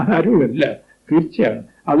 ദ്രോണരുമില്ല, ആരുമില്ല. തീർച്ചയാണ്.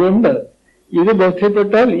 അതുകൊണ്ട് ഇത്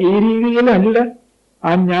ബോധ്യപ്പെട്ടാൽ ഈ രീതിയിലല്ല, ആ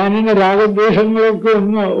ഞാനിന് രാഗദ്വേഷങ്ങളൊക്കെ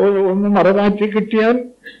ഒന്ന് മറമാറ്റി കിട്ടിയാൽ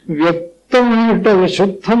വ്യക്തമായിട്ട്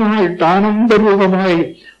ശുദ്ധമായിട്ട് ആനന്ദരൂപമായി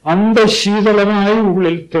അന്തശീതളമായി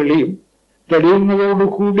ഉള്ളിൽ തെളിയും.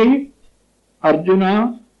 തെളിയുന്നതോടുകൂടി അർജുന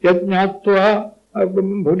യജ്ഞാത്വ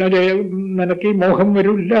പുനരേ, നിനക്ക് ഈ മോഹം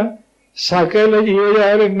വരില്ല. സകല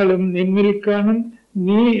ജീവജാലങ്ങളും നിന്നിൽ കാണും.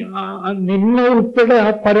 നിന്നെ ഉൾപ്പെടെ ആ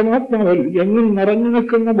പരമാത്മാവിൽ എന്നും നിറഞ്ഞു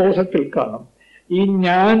നിൽക്കുന്ന ബോധത്തിൽ കാണും. ഈ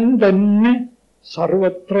ഞാൻ തന്നെ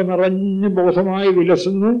സർവത്ര നിറഞ്ഞ് ബോധമായി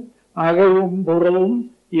വിലസുന്നു, അകവും പുറവും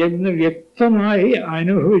എന്ന് വ്യക്തമായി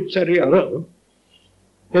അനുഭവിച്ചറിയാറും.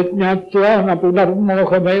 യജ്ഞാത്വ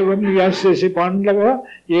പുനർമോഹമേവം യാസ്യസി പാണ്ഡവ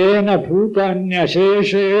ഏന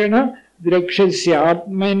ഭൂതാന്യശേഷേണ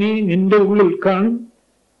ദ്രക്ഷ്യസ്യാത്മനി. നിന്റെ ഉള്ളിൽ കാണും.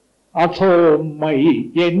 അഥോ മയി,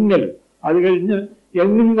 എന്നിൽ. അത് കഴിഞ്ഞ്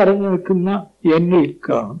എന്നും നിറഞ്ഞു നിൽക്കുന്ന എന്നിൽ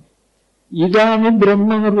കാണും. ഇതാണ്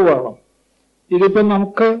ബ്രഹ്മനിർവാണം. ഇതിപ്പോ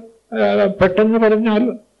നമുക്ക് പെട്ടെന്ന് പറഞ്ഞാൽ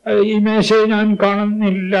ഈ മേശയെ ഞാൻ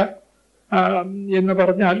കാണുന്നില്ല എന്ന്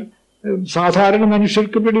പറഞ്ഞാൽ സാധാരണ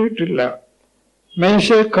മനുഷ്യർക്ക് പിടികിട്ടില്ല.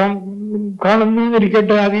 മേശയെ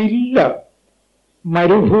കാണുന്നിരിക്കട്ടെ, അതില്ല.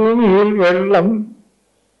 മരുഭൂമിയിൽ വെള്ളം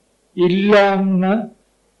ഇല്ല എന്ന്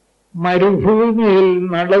മരുഭൂമിയിൽ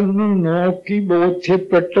നടന്നു നോക്കി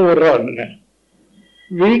ബോധ്യപ്പെട്ട ഒരാളിന്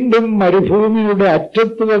വീണ്ടും മരുഭൂമിയുടെ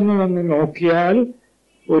അറ്റത്ത് വന്ന് നോക്കിയാൽ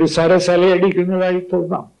ഒരു സരസലയടിക്കുന്നതായി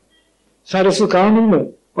തോന്നാം. സരസ് കാണുന്നു,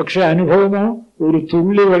 പക്ഷെ അനുഭവമോ ഒരു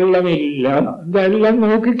തുള്ളി വെള്ളമില്ല. ഇതെല്ലാം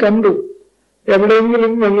നോക്കി കണ്ടു.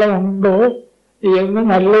 എവിടെയെങ്കിലും വെള്ളമുണ്ടോ എന്ന്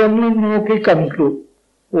നല്ലവണ്ണം നോക്കി കണ്ടു.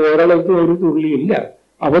 ഒരിടത്തും ഒരു തുള്ളിയില്ല.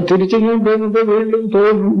 അവ തിരിച്ചിങ്ങോട്ട് വന്നിട്ട് വീണ്ടും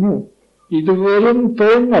തോന്നുന്നു. ഇതുപോലും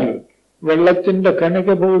തോന്നൽ. വെള്ളത്തിന്റെ കണിക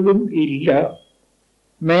പോലും ഇല്ല.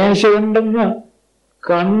 മേശയുണ്ടെന്ന്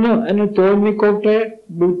കണ്ണ് എന്ന് തോന്നിക്കോട്ടെ,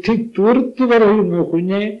 ബുദ്ധി തീർത്തു പറയുന്നു,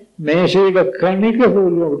 കുഞ്ഞെ മേശയുടെ കണിക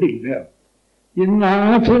പോലും അവിടെ ഇല്ല. ഇന്ന്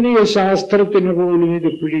ആധുനിക ശാസ്ത്രത്തിന് പോലും ഇത്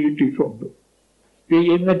പിടികിട്ടിട്ടുണ്ട്.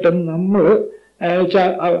 എന്നിട്ടും നമ്മൾ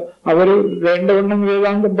അവര് വേണ്ടവണ്ണം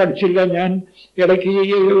വേദാന്തം പഠിച്ചില്ല. ഞാൻ ഇടയ്ക്ക്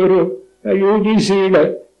ഒരു UGCയുടെ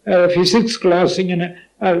ഫിസിക്സ് ക്ലാസ് ഇങ്ങനെ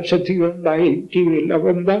ശ്രദ്ധിക്കുകയുണ്ടായി TV-യിൽ. അപ്പൊ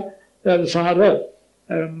എന്താ സാറ്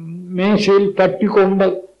മേശയിൽ തട്ടിക്കൊണ്ട്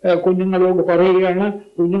കുഞ്ഞുങ്ങളോട് പറയുകയാണ്,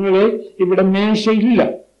 കുഞ്ഞുങ്ങളെ ഇവിടെ മേശയില്ല,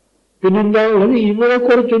 പിന്നെന്താ ഉള്ളത്, ഇവിടെ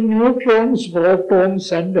കുറച്ച് neutrons, protons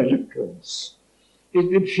and electrons.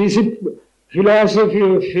 Philosophy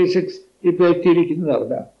of physics ഇപ്പൊ എത്തിയിരിക്കുന്നത്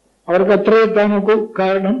അവിടെ. അവർക്ക് അത്ര എത്താനൊക്കെ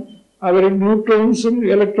കാരണം അവർ ന്യൂട്രോൺസും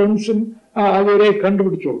ഇലക്ട്രോൺസും അവരെ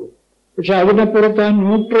കണ്ടുപിടിച്ചോളൂ. പക്ഷെ അതിനപ്പുറത്ത് ആ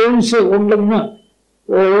ന്യൂട്രോൺസ്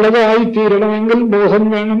ഉള്ളതായി തീരണമെങ്കിൽ ബോധം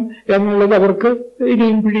വേണം എന്നുള്ളത് അവർക്ക്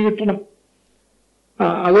ഇനിയും പിടികിട്ടണം.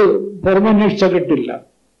 അത് പുറമന്വേഷിച്ച കിട്ടില്ല.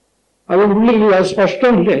 അത് ഉള്ളിൽ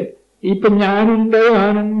സ്പഷ്ടമല്ലേ. ഇപ്പൊ ഞാനുണ്ട്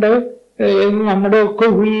ആനുണ്ട് എന്ന് നമ്മുടെ ഒക്കെ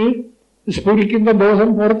ഉള്ളിൽ സ്ഫുരിക്കുന്ന ബോധം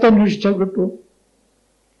പുറത്തന്വേഷിച്ചാൽ കിട്ടും.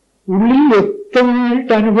 ഉള്ളിൽ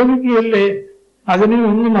വ്യക്തമായിട്ട് അനുഭവിക്കുകയല്ലേ. അതിനെ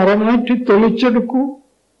ഒന്ന് മറമാറ്റി തെളിച്ചെടുക്കൂ.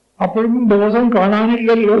 അപ്പോഴും ബോധം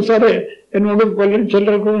കാണാനില്ലല്ലോ സാറേ. എന്നോട് പലരും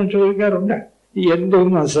ചിലർക്ക് ചോദിക്കാറുണ്ട്,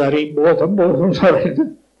 എന്തോന്നാ സാറേ ഈ ബോധം സാറേ?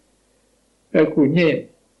 കുഞ്ഞെ,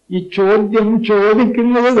 ഈ ചോദ്യം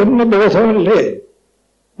ചോദിക്കുന്നത് തന്നെ ബോധമല്ലേ.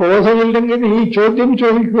 ബോധമില്ലെങ്കിൽ ഈ ചോദ്യം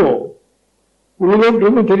ചോദിക്കുവോ?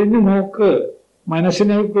 ഉള്ളിലോട്ടൊന്ന് തിരിഞ്ഞു നോക്ക്,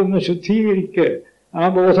 മനസ്സിനെയൊക്കെ ഒന്ന് ശുദ്ധീകരിക്ക്. ആ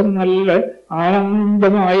ബോധം നല്ല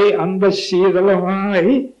ആനന്ദമായി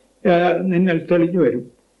അന്തശീതളമായി നിന്നിൽ തെളിഞ്ഞു വരും.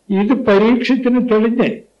 ഇത് പരീക്ഷത്തിന്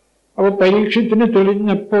തെളിഞ്ഞേ. അപ്പൊ പരീക്ഷത്തിന്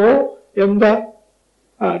തെളിഞ്ഞപ്പോ എന്താ,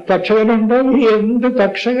 തക്ഷകനുണ്ടോ? എന്ത്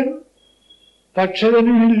തക്ഷകൻ?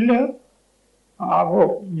 തക്ഷകനുമില്ല. അപ്പോ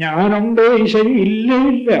ഞാനുണ്ടോ? ഈ ശരി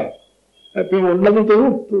ഇല്ല. അപ്പൊ ഉള്ളത്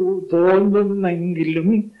തോന്നുന്നെങ്കിലും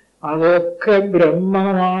അതൊക്കെ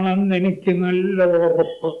ബ്രഹ്മമാണെന്ന് എനിക്ക് നല്ല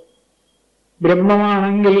ഉറപ്പ്.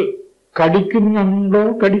 ബ്രഹ്മമാണെങ്കിൽ കടിക്കുന്നുണ്ടോ?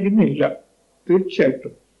 കടിക്കുന്നില്ല.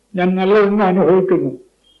 തീർച്ചയായിട്ടും ഞാൻ നല്ലതൊന്നും അനുഭവിക്കുന്നു.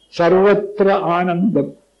 സർവത്ര ആനന്ദം.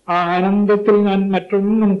 ആ ആനന്ദത്തിൽ ഞാൻ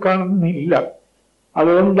മറ്റൊന്നും കാണുന്നില്ല.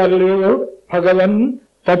 അതുകൊണ്ടല്ലയോ ഭഗവൻ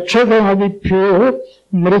തക്ഷകാദിഭ്യോ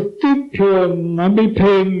മൃത്യുഭ്യോ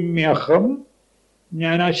നബിഭേമ്യഹം.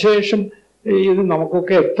 ഞാൻ അശേഷം, ഇത്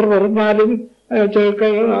നമുക്കൊക്കെ എത്ര പറഞ്ഞാലും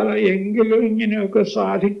എങ്കിലും ഇങ്ങനെയൊക്കെ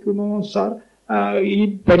സാധിക്കുമോ സാർ? ഈ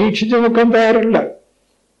പരീക്ഷിച്ചു നോക്കാൻ തയ്യാറല്ല.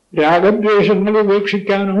 രാഗദ്വേഷങ്ങൾ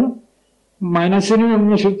ഉപേക്ഷിക്കാനോ മനസ്സിനെ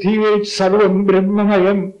ഒന്ന് ശുദ്ധീകരിച്ച് സർവം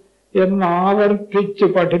ബ്രഹ്മമയം എന്നാവർത്തിച്ച്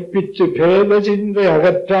പഠിപ്പിച്ച് ഭേദചിന്ത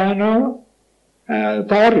അകറ്റാനോ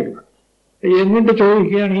തയ്യാറില്ല. എന്നിട്ട്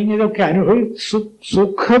ചോദിക്കുകയാണ്, ഇതൊക്കെ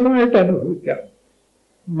സുഖമായിട്ട് അനുഭവിക്കാം.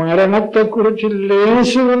 മരണത്തെക്കുറിച്ച്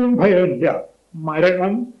ലേശവും ഭയമില്ല.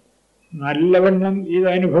 മരണം നല്ലവണ്ണം ഇത്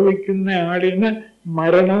അനുഭവിക്കുന്ന ആളിന്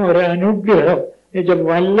മരണം ഒരനുഗ്രഹം.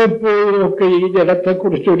 വല്ലപ്പോഴും ഒക്കെ ഈ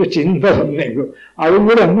ജലത്തെക്കുറിച്ചൊരു ചിന്ത വന്നേക്കും. അതും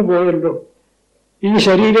കൂടെ അങ്ങ് പോയല്ലോ. ഈ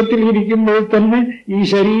ശരീരത്തിൽ ഇരിക്കുമ്പോൾ തന്നെ ഈ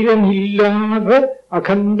ശരീരം ഇല്ലാതെ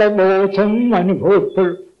അഖണ്ഡബോധം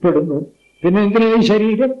അനുഭവപ്പെടുന്നു. പിന്നെ എന്തിനാ ഈ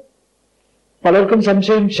ശരീരം? പലർക്കും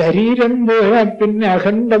സംശയം, ശരീരം പോയാൽ പിന്നെ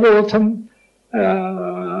അഖണ്ഡബോധം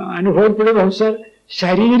അനുഭവപ്പെടുമോ സാർ?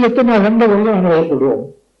 ശരീരത്തിന് അഖണ്ഡബോധം അനുഭവപ്പെടുമോ?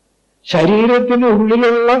 ശരീരത്തിന്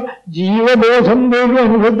ഉള്ളിലുള്ള ജീവബോധം പോലും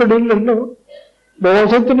അനുഭവപ്പെടില്ലല്ലോ.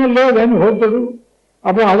 ബോധത്തിനല്ലേ അത് അനുഭവപ്പെടൂ.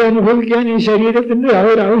 അപ്പൊ അതനുഭവിക്കാൻ ഈ ശരീരത്തിന്റെ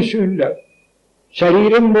യാതൊരാവശ്യമില്ല.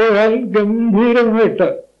 ശരീരം പോയാൽ ഗംഭീരമായിട്ട്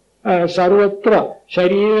സർവത്ര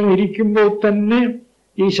ശരീരം ഇരിക്കുമ്പോൾ തന്നെ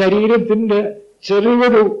ഈ ശരീരത്തിന്റെ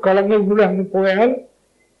ചെറിയൊരു കളങ്ങൾ കൂടെ അങ്ങ് പോയാൽ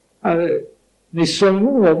അത്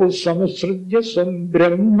നിസ്വമു വപു സമസൃജ്യ സ്വം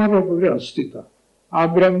ബ്രഹ്മവപുര അസ്ഥിത. ആ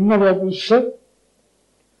ബ്രഹ്മവപുസ്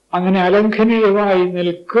അങ്ങനെ അലംഘനീയമായി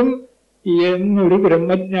നിൽക്കും എന്നൊരു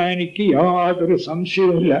ബ്രഹ്മജ്ഞാനിക്ക് യാതൊരു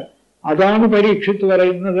സംശയവുമില്ല. അതാണ് പരീക്ഷിത്ത്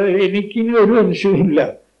പറയുന്നത്. എനിക്കിനി ഒരു സംശയവുമില്ല.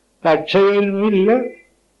 തക്ഷകനുമില്ല,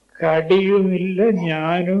 കടിയുമില്ല,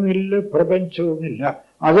 ഞാനുമില്ല, പ്രപഞ്ചവുമില്ല.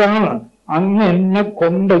 അതാണ് അങ്ങ് എന്നെ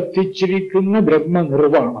കൊണ്ടെത്തിച്ചിരിക്കുന്ന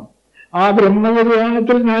ബ്രഹ്മനിർവാണം. ആ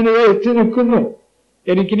ബ്രഹ്മനിർവാണത്തിൽ ഞാനിത് എത്തി നിൽക്കുന്നു.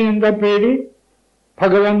 എനിക്കിനി എന്താ പേടി?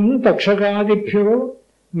 ഭഗവൻ തക്ഷകാദിഭ്യോ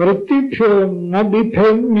മൃത്യുഭ്യോ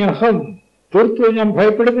നബിഭേമ്യഹം. തീർത്തും ഞാൻ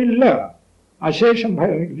ഭയപ്പെടുന്നില്ല. അശേഷം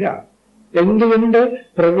ഭയമില്ല. എന്തുകൊണ്ട്?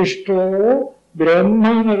 പ്രവിഷ്ടോ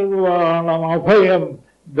ബ്രഹ്മനിർവാണം അഭയം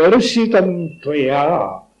ദർശിതം ത്വയാ.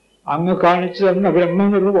 അങ്ങ് കാണിച്ചു തന്ന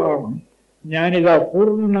ബ്രഹ്മനിർവാണം ഞാനിത്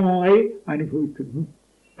അപൂർണമായി അനുഭവിക്കുന്നു.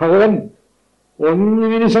 ഭഗവൻ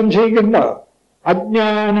ഒന്നിനും സംശയിക്കണ്ട.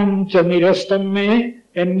 അജ്ഞാനം ച നിരസ്തമേ,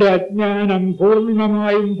 എന്റെ അജ്ഞാനം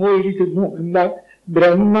പൂർണ്ണമായും പോയിരിക്കുന്നു. എന്താ?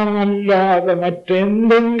 ബ്രഹ്മമല്ലാതെ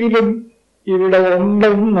മറ്റെന്തെങ്കിലും ഇവിടെ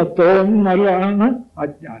ഉണ്ടെന്ന് തോന്നലാണ്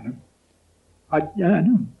അജ്ഞാനം.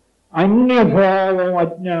 അജ്ഞാനം അന്യഭാവം,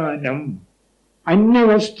 അജ്ഞാനം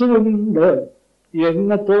അന്യവസ്തുവുണ്ട്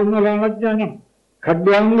എന്ന തോന്നലാണ് അജ്ഞാനം.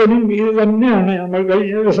 ഖഡ്വാങ്കനും ഇത് തന്നെയാണ്. നമ്മൾ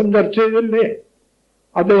കഴിഞ്ഞ ദിവസം ചർച്ച ചെയ്തല്ലേ?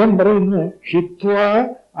 അദ്ദേഹം പറയുന്നു, ഹിത്വ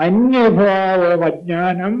അന്യഭാവം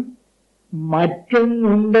അജ്ഞാനം,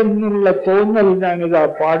 മറ്റൊന്നുണ്ടെന്നുള്ള തോന്നൽ ഞാനിതാ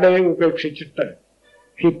പാടെ ഉപേക്ഷിച്ചിട്ട്,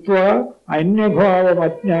 ഹിത്വ അന്യഭാവം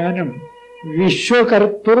അജ്ഞാനം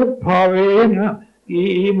വിശ്വകർത്തൃഭാവേന, ഈ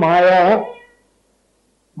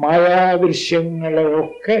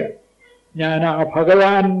മായാദൃശ്യങ്ങളെയൊക്കെ ഞാൻ ആ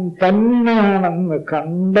ഭഗവാൻ തന്നെയാണെന്ന്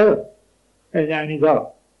കണ്ട് ഞാനിതാ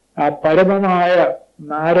ആ പരമമായ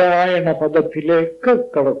നാരായണ പദത്തിലേക്ക്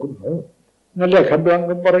കടക്കുന്നു എന്നല്ല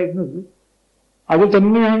ഖഡ്വാങ്കം പറയുന്നത്. അത്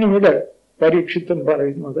തന്നെയാണ് ഇവിടെ പരീക്ഷിത്തും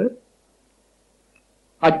പറയുന്നത്.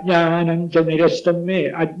 അജ്ഞാനം ച നിരസ്തമേ,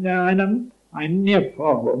 അജ്ഞാനം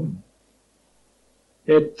അന്യഭാവം.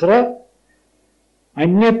 എത്ര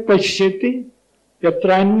അന്യപശ്യതി, എത്ര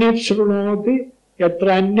അന്യത് ശൃണോതി, എത്ര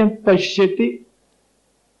അന്യത് പശ്യതി,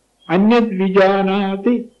 അന്യത്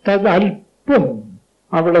വിജാനാതി തദൽപ്പം.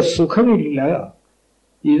 അവിടെ സുഖമില്ല.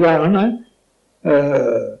 ഇതാണ്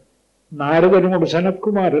നാരദനോട്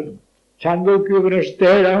സനത്കുമാരനും ചാന്തോക്യോപനിഷത്ത്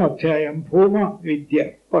 7-ാം അധ്യായം ഭൂമ വിദ്യ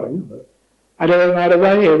പറയുന്നത്. അല്ലാതെ നാരദ,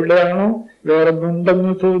 എവിടെയാണോ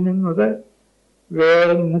വേറൊന്നുണ്ടെന്ന് തോന്നുന്നത്,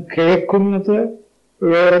 വേറൊന്ന് കേൾക്കുന്നത്,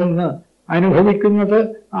 വേറൊന്ന് അനുഭവിക്കുന്നത്,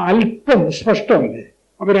 അല്പം സ്പഷ്ടമല്ലേ?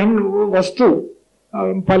 അപ്പൊ രണ്ട് വസ്തു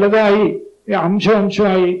പലതായി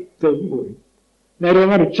അംശമായി തീർന്നുപോയി. നേരെ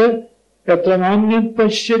മറിച്ച് എത്ര നാന്യത്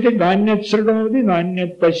പശ്യതി നാന്യത് ശൃണോതി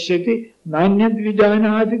നാന്യത് പശ്യതി നാന്യത്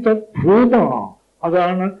വിജാനാതി തത് ഭൂമ.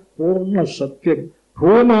 അതാണ് പൂർണ്ണ സത്യം.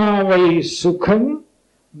 ഭൂമാവൈ സുഖം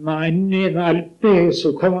നാന്യേനാൽപേ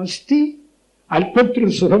സുഖമസ്തി. അല്പത്തിൽ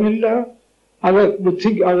സുഖമില്ല, അത്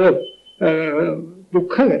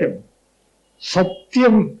ദുഃഖകരം.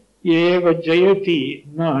 സത്യം ഏവ ജയതി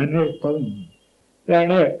ന അനർത്ഥം.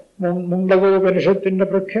 ഇതാണ് മുണ്ടകോപനിഷത്തിന്റെ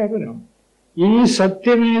പ്രഖ്യാപനം. ഈ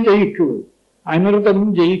സത്യമേ ജയിക്കൂ, അനർത്ഥം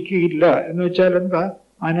ജയിക്കുകയില്ല. എന്ന് വെച്ചാൽ എന്താ?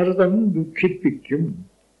 അനർത്ഥം ദുഃഖിപ്പിക്കും,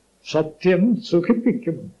 സത്യം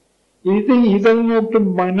സുഖിപ്പിക്കും. ഇതങ്ങോട്ട്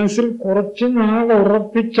മനസ്സിൽ കുറച്ചു നാൾ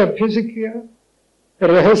ഉറപ്പിച്ചഭ്യസിക്കുക.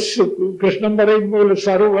 രഹസ്യം കൃഷ്ണൻ പറയുമ്പോൾ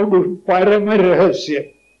സർവ പരമരഹസ്യം.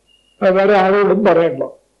 വേറെ ആരോടും പറയണ്ട.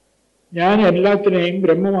 ഞാൻ എല്ലാത്തിനെയും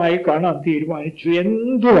ബ്രഹ്മമായി കാണാൻ തീരുമാനിച്ചു.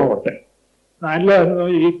 എന്തുമാവട്ടെ, നല്ലതെന്നോ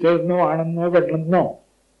ഈറ്റെന്നോ ആണെന്നോ പെണ്ണെന്നോ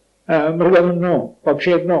മൃഗമെന്നോ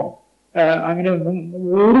പക്ഷിയെന്നോ അങ്ങനെയൊന്നും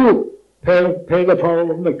ഒരു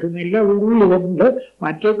ഭേദഭാവവും വെക്കുന്നില്ല. ഉള്ളുകൊണ്ട്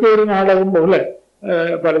മറ്റൊക്കെ ഒരു നാടകം പോലെ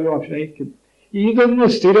പലതും അഭിനയിക്കും. ഇതൊന്ന്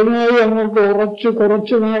സ്ഥിരമായി അങ്ങോട്ട്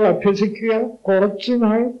കുറച്ചു നാൾ അഭ്യസിക്കുക. കുറച്ചു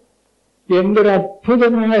നാൾ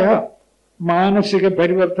എന്തൊരത്ഭുതമായ മാനസിക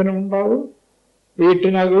പരിവർത്തനം ഉണ്ടാവും.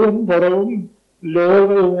 വീട്ടിനകവും പുറവും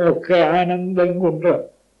ലോകവും ഒക്കെ ആനന്ദം കൊണ്ട്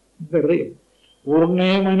നിറയും.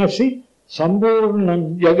 പൂർണ്ണേ മനസ്സി സമ്പൂർണ്ണം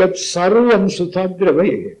ജഗത് സർവം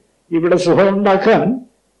സുഖദ്രവേ. ഇവിടെ സുഖമുണ്ടാക്കാൻ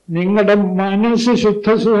നിങ്ങളുടെ മനസ്സ്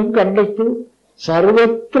ശുദ്ധസുഖം കണ്ടെത്തൂ.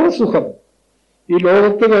 സർവത്ര സുഖം. ഈ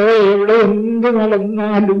ലോകത്തിൽ എവിടെ എന്ത്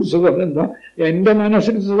നടന്നാലും സുഖം. എന്താ? എന്റെ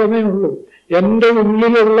മനസ്സിൽ സുഖമേ ഉള്ളൂ. എന്റെ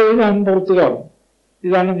ഉള്ളിലുള്ളത് ഞാൻ പുറത്തു കാണും.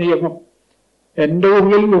 ഇതാണ് നിയമം. എന്റെ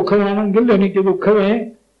ഉള്ളിൽ ദുഃഖമാണെങ്കിൽ എനിക്ക് ദുഃഖമേ.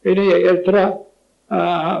 ഇനി എത്ര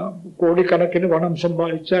കോടിക്കണക്കിന് പണം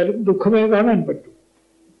സമ്പാദിച്ചാലും ദുഃഖമേ കാണാൻ പറ്റും.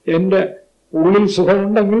 എന്റെ ഉള്ളിൽ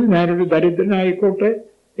സുഖമുണ്ടെങ്കിൽ ഞാനൊരു ദരിദ്രനായിക്കോട്ടെ,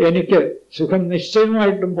 എനിക്ക് സുഖം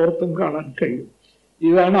നിശ്ചയമായിട്ടും പുറത്തും കാണാൻ കഴിയും.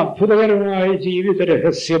 ഇതാണ് അത്ഭുതകരമായ ജീവിത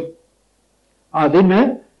രഹസ്യം. അതിന്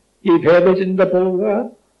ഈ ഭേദചിന്ത പോവുക,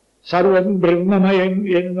 സർവം ബ്രഹ്മമയം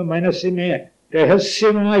എന്ന് മനസ്സിനെ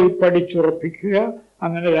രഹസ്യമായി പഠിച്ചുറപ്പിക്കുക.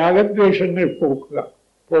 അങ്ങനെ രാഗദ്വേഷങ്ങൾ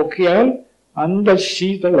പോക്കിയാൽ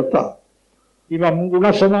അന്തശീതളത ഇവം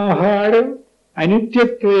ഗുണസമാഹാരം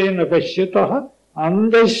അനിത്യത്വേന പശ്യതഃ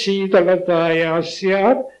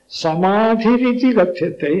അന്തശീതളതായാസ്യാത് സമാധിരിതി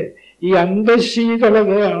കഥ്യത്തെ. ഈ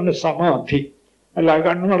അന്തശീതളതയാണ് സമാധി, അല്ല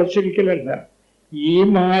കണ്ണു നടച്ചിരിക്കലല്ല. ഈ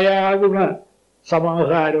മായാഗുണ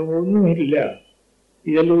സമാഹാരം ഒന്നുമില്ല,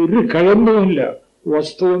 ഇതിലൊരു കഴമ്പുമില്ല,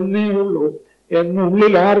 വസ്തു ഒന്നേ ഉള്ളൂ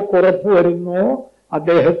എന്നുള്ളിൽ ആർക്കുറപ്പ് വരുന്നോ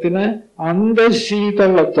അദ്ദേഹത്തിന്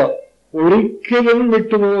അന്തശീതളത, ഒരിക്കലും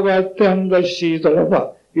വിട്ടുപോകാത്ത അന്തശീതളത,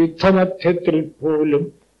 യുദ്ധമധ്യത്തിൽ പോലും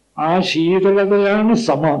ആ ശീതളതയാണ്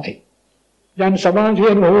സമാധി. ഞാൻ സമാധി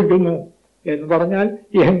അനുഭവിക്കുന്നു എന്ന് പറഞ്ഞാൽ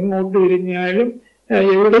എങ്ങോട്ട് തിരിഞ്ഞാലും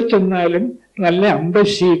എവിടെ ചെന്നാലും നല്ല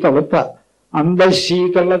അന്തശീതളത,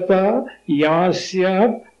 അന്തശീതളത യാസ്യ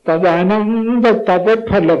തദനന്ത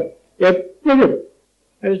തപഫലം. എപ്പോഴും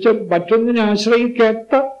മറ്റൊന്നിനെ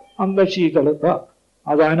ആശ്രയിക്കാത്ത അന്തശീതളത,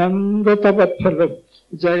 അത് അനന്ത തപഫലം.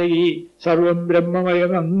 ഈ സർവം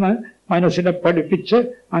ബ്രഹ്മമയമെന്ന് മനസ്സിനെ പഠിപ്പിച്ച്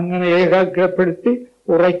അങ്ങനെ ഏകാഗ്രപ്പെടുത്തി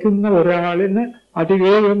ഉറയ്ക്കുന്ന ഒരാളിന്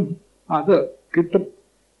അതിവേഗം അത് കിട്ടും.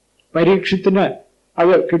 പരീക്ഷത്തിന്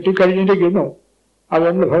അത് കിട്ടിക്കഴിഞ്ഞിരിക്കുന്നു.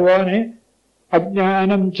 അതുകൊണ്ട് ഭഗവാനെ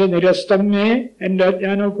അജ്ഞാനം ച നിരസ്തമേ, എന്റെ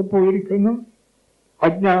അജ്ഞാനമൊക്കെ പോയിരിക്കുന്നു.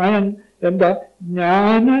 അജ്ഞാനം എന്താ?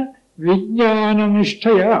 ജ്ഞാന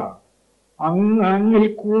വിജ്ഞാനനിഷ്ഠയാ. അങ്ങിൽ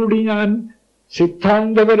കൂടി ഞാൻ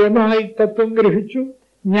സിദ്ധാന്തപരമായി തത്വം ഗ്രഹിച്ചു.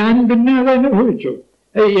 ഞാൻ പിന്നെ അത് അനുഭവിച്ചു.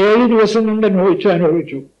 7 ദിവസം കൊണ്ട്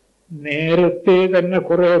അനുഭവിച്ചു. നേരത്തെ തന്നെ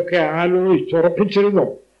കുറെയൊക്കെ ആലോചിച്ചുറപ്പിച്ചിരുന്നു.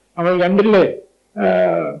 നമ്മൾ കണ്ടില്ലേ,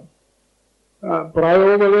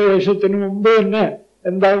 പ്രായോപദേശത്തിന് മുമ്പ് തന്നെ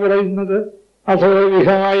എന്താ പറയുന്നത്? അഥോ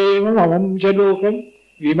വിഹായേവം അവം ച ലോകം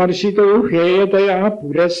വിമർശിതവും ഹേയതയാ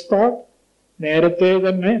പുരസ്താ. നേരത്തെ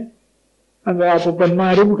തന്നെ എന്താ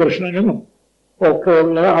അപ്പന്മാരും കൃഷ്ണനും ഒക്കെ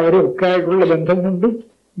ഉള്ള അവരൊക്കെ ആയിട്ടുള്ള ബന്ധം കൊണ്ടും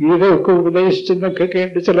ഗീതയൊക്കെ ഉപദേശിച്ചെന്നൊക്കെ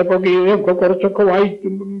കേട്ട് ചിലപ്പോൾ ഗീതയൊക്കെ കുറച്ചൊക്കെ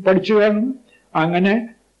വായിക്കും പഠിച്ചു കാണും. അങ്ങനെ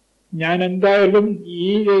ഞാൻ എന്തായാലും ഈ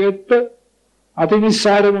ജഗത്ത്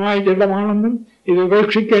അതിനിസ്സാരമായ ജഡമാണെന്നും ഇത്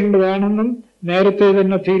ഉപേക്ഷിക്കേണ്ടതാണെന്നും നേരത്തെ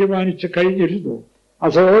തന്നെ തീരുമാനിച്ച് കഴിഞ്ഞിരുന്നു.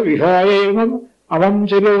 അസോ വിഹായേവം അവം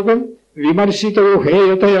ച ലോകം വിമർശിതോ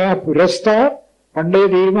ഹേയതയാ പുരസ്താ. പണ്ടേ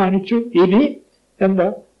തീരുമാനിച്ചു. ഇനി എന്താ?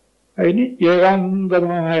 അതിന്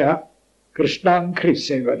ഏകാന്തമായ കൃഷ്ണാഘ്രി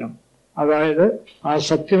സേവനം, അതായത് ആ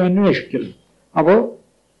സത്യം അന്വേഷിക്കൽ. അപ്പോ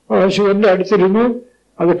ശിവന്റെ അടുത്തിരുന്നു.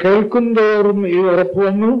 അത് കേൾക്കുന്തോറും ഈ ഉറപ്പ്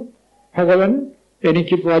വന്നു, ഭഗവൻ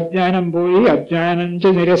എനിക്കിപ്പോ അജ്ഞാനം പോയി. അജ്ഞാനം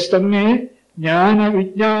ച നിരസ്തമേ ജ്ഞാന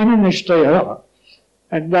വിജ്ഞാനനിഷ്ഠയ.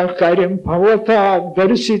 എന്താ കാര്യം? ഭവതാ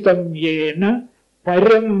ദർശിതം യേന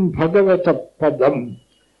പരം ഭഗവത പദം.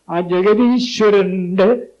 ആ ജഗതീശ്വരന്റെ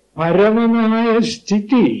പരമമായ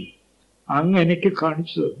സ്ഥിതി അങ്ങ് എനിക്ക്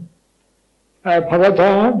കാണിച്ചു തന്നു.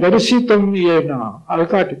 ഭവതാ ദർശിതം യേന, അത്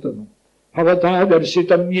കാട്ടിത്തന്നു. ഭവതാ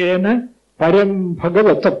ദർശിതം യേന പരം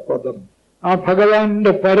ഭഗവത പദം. ആ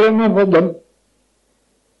ഭഗവാന്റെ പരമപദം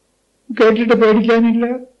കേട്ടിട്ട് പേടിക്കാനില്ല.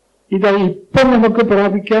 ഇതാ ഇപ്പം നമുക്ക്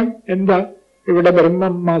പ്രാപിക്കാം. എന്താ? ഇവിടെ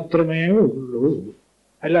ബ്രഹ്മം മാത്രമേ ഉള്ളൂ.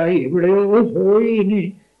 അല്ല എവിടെയോ പോയി ഇനി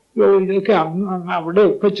ഇതൊക്കെ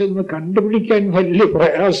അവിടെയൊക്കെ ചെന്ന് കണ്ടുപിടിക്കാൻ വലിയ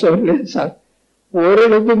പ്രയാസമല്ലേ സാർ?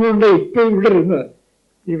 ഓരോടത്തും കൊണ്ട് ഇപ്പൊ ഇവിടെ ഇരുന്ന്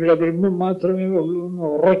ഇവിടെ ബ്രഹ്മം മാത്രമേ ഉള്ളൂ എന്ന്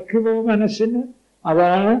ഉറയ്ക്കുമോ മനസ്സിന്?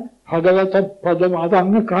 അതാണ് ഭഗവത പദം.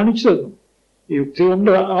 അതങ്ങ് കാണിച്ചു തന്നു. യുക്തി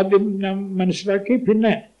കൊണ്ട് ആദ്യം ഞാൻ മനസ്സിലാക്കി.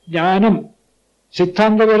 പിന്നെ ജ്ഞാനം,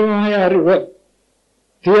 സിദ്ധാന്തപരമായ അറിവ്,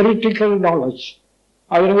 തിയറിറ്റിക്കൽ നോളജ്.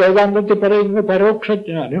 അതിന് വേദാന്തത്തിൽ പറയുന്നത്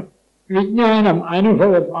പരോക്ഷജ്ഞാനം. വിജ്ഞാനം,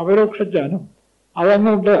 അനുഭവം, അപരോക്ഷജ്ഞാനം.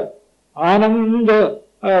 അതങ്ങോട്ട്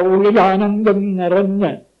ഉള്ളിൽ ആനന്ദം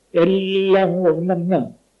നിറഞ്ഞ് എല്ലാം ഒന്നെന്ന്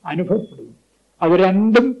അനുഭവപ്പെടുന്നു. അത്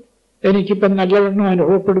രണ്ടും എനിക്കിപ്പം നല്ലവണ്ണം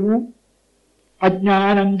അനുഭവപ്പെടുന്നു.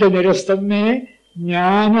 അജ്ഞാനം ച നിരസ്തമേ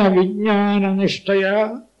ജ്ഞാന വിജ്ഞാനനിഷ്ഠയ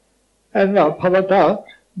എന്താ? ഭവതാ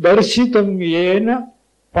ദർശിതം യേന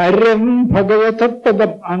പരം ഭഗവത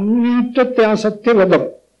പദം. അങ്ങേറ്റത്തെ ആ സത്യപദം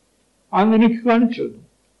അങ്ങനെനിക്ക് കാണിച്ചു തന്നു.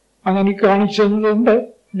 അങ്ങനെ കാണിച്ചു തന്നതുകൊണ്ട്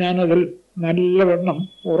ഞാനതിൽ നല്ലവണ്ണം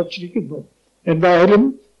ഉറച്ചിരിക്കുന്നു. എന്തായാലും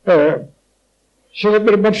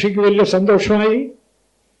ശിവബ്രഹ്മർഷിക്ക് വലിയ സന്തോഷമായി.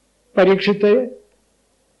 പരീക്ഷത്തെ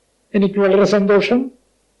എനിക്ക് വളരെ സന്തോഷം.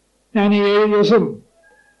 ഞാൻ ഈ 7 ദിവസം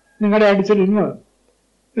നിങ്ങളുടെ അടുത്തിരുന്ന്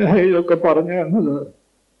ഇതൊക്കെ പറഞ്ഞു തന്നത്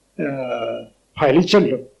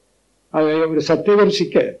ഫലിച്ചല്ലോ. അത് ഒരു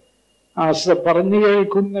സത്യദർശിക്ക് ആ പറഞ്ഞു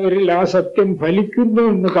കേൾക്കുന്നവരിൽ ആ സത്യം ഫലിക്കുന്നു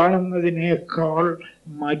എന്ന് കാണുന്നതിനേക്കാൾ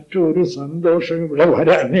മറ്റൊരു സന്തോഷം ഇവിടെ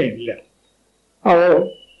വരാനേ ഇല്ല. അപ്പോ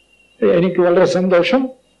എനിക്ക് വളരെ സന്തോഷം.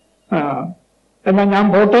 എന്നാൽ ഞാൻ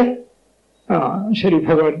പോട്ടെ. ശരി,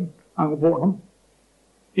 ഭഗവാൻ അങ്ങ് പോകണം.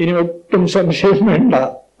 ഇനി ഒട്ടും സംശയം വേണ്ട.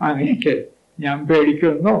 അങ്ങേക്ക് ഞാൻ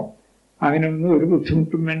പേടിക്കുമെന്നോ അങ്ങനെയൊന്നും ഒരു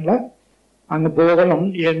ബുദ്ധിമുട്ടും വേണ്ട. അങ്ങ് പോകണം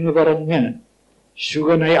എന്ന് പറഞ്ഞ്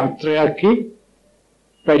ശുഗനെ യാത്രയാക്കി.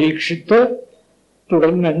 പരീക്ഷിത്ത്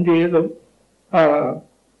തുടർന്ന് എന്ത് ചെയ്തു?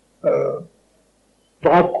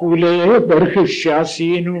 പ്രാക്കൂലേ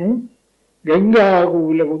ബർഹിഷ്യാസീനു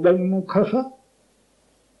ഗംഗാകൂല ഉദന്മുഖ.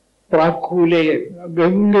 പ്രാക്കൂലെ,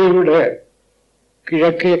 ഗംഗയുടെ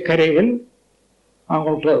കിഴക്കേക്കരയിൽ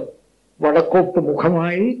അങ്ങോട്ട് വടക്കോട്ട്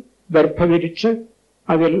മുഖമായി ദർഭ വിരിച്ച്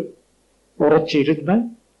അതിൽ ഉറച്ചിരുന്ന്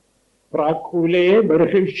പ്രാക്കൂലേ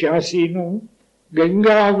ബർഹിഷ്യാസീനു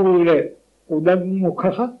ഗംഗാകൂല ഉദന്മുഖ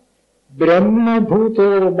ബ്രഹ്മഭൂതോ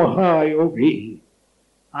മഹായോഗി.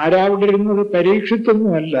 ആരാവിടെ ഇരുന്നത്?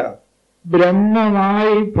 പരീക്ഷിത്തൊന്നുമല്ല,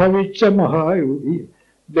 ബ്രഹ്മമായി ഭവിച്ച മഹായോഗി.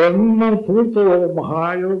 ബ്രഹ്മഭൂതോ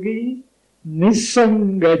മഹായോഗി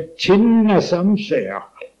നിസ്സംഗ ഛിന്ന സംശയ.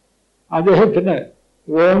 അദ്ദേഹത്തിന്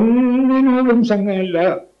ഒന്നിനോടും സംഘമില്ല.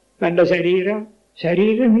 തൻ്റെ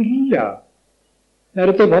ശരീരമില്ല.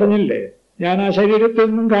 നേരത്തെ പറഞ്ഞില്ലേ, ഞാൻ ആ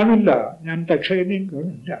ശരീരത്തൊന്നും കാണില്ല, ഞാൻ തക്ഷകനെയും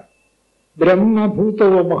കാണില്ല. ബ്രഹ്മഭൂതോ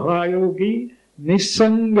മഹായോഗി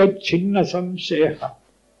നിസ്സംഗ ഛിന്ന സംശയ.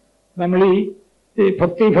 നമ്മൾ ഈ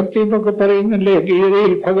ഭക്തി എന്നൊക്കെ പറയുന്നില്ലേ,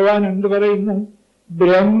 ഗീതയിൽ ഭഗവാൻ എന്ത് പറയുന്നു?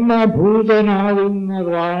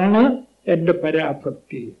 ബ്രഹ്മഭൂതനാകുന്നതാണ് എൻ്റെ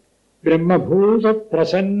പരാഭക്തി. ബ്രഹ്മഭൂത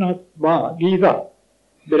പ്രസന്നത്വാ, ഗീത.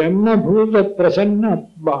 ബ്രഹ്മഭൂത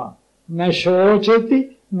പ്രസന്നത്വാ ന ശോചതി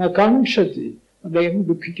ന കാംക്ഷതി. അദ്ദേഹം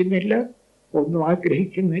ദുഃഖിക്കുന്നില്ല, ഒന്നും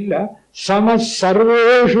ആഗ്രഹിക്കുന്നില്ല.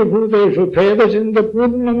 സമസർവേഷു ഭൂതേഷു, ഭേദചിന്ത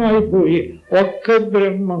പൂർണ്ണമായി പോയി. ഒക്കെ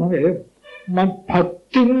ബ്രഹ്മമേ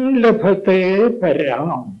ഭക്തി ലഭത്തെ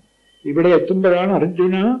പരാം. ഇവിടെ എത്തുമ്പോഴാണ്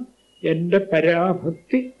അർജുന എൻ്റെ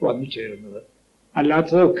പരാഭക്തി വന്നു ചേരുന്നത്.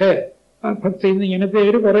 അല്ലാത്തതൊക്കെ ഭക്തി എന്ന് ഇങ്ങനെ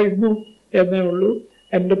പേര് പറയുന്നു എന്നേ ഉള്ളൂ.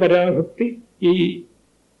 എൻ്റെ പരാഭക്തി ഈ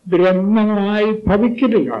ബ്രഹ്മമായി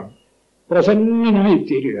ഭവിക്കലാണ്, പ്രസന്നനായി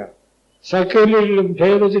തീരുക, സകലിലും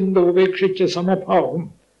ഭേദചിന്ത ഉപേക്ഷിച്ച് സമഭാവം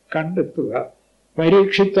കണ്ടെത്തുക.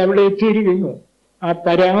 പരീക്ഷിച്ച് അവിടെ എത്തിയിരിക്കുന്നു, ആ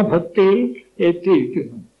പരാഭക്തിയിൽ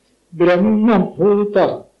എത്തിയിരിക്കുന്നു.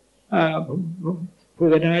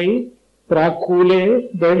 ഭൂതനായി പ്രാക്കൂലെ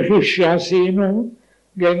ബർഹിഷ്യാസീനോ,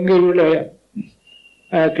 ഗംഗയുടെ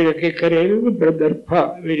കിഴക്കേക്കരയിൽ ദർഭ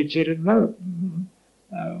വിരിച്ചിരുന്ന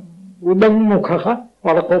ഉദംമുഖ,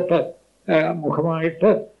 വടക്കോട്ട്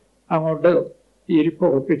മുഖമായിട്ട് അങ്ങോട്ട് ഇരിപ്പ്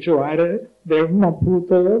ഉറപ്പിച്ചു. ആര്?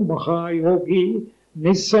 ബ്രഹ്മഭൂതോ മഹായോഗി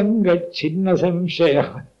നിസ്സംഗ ഛിന്ന സംശയ.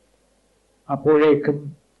 അപ്പോഴേക്കും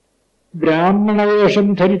ബ്രാഹ്മണവേഷം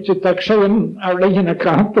ധരിച്ച് തക്ഷകൻ അവിടെ ഇങ്ങനെ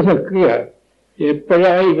കാത്തു നിൽക്കുക.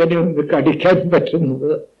 എപ്പോഴാ ഇവനെ ഒന്ന് കടിക്കാൻ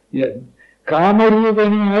പറ്റുന്നത്?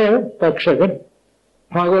 കാമരൂപനായ തക്ഷകൻ,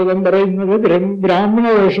 ഭാഗവതം പറയുന്നത്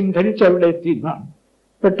ബ്രാഹ്മണവേഷം ധരിച്ച് അവിടെ എത്തിയെന്നാണ്.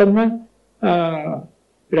 പെട്ടെന്ന്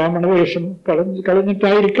ബ്രാഹ്മണവേഷം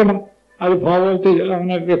കളഞ്ഞിട്ടായിരിക്കണം, അത് ഭാഗവത്തിൽ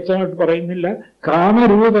അങ്ങനെ വ്യക്തമായിട്ട് പറയുന്നില്ല.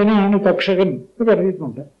 കാമരൂപനാണ് തക്ഷകൻ എന്ന്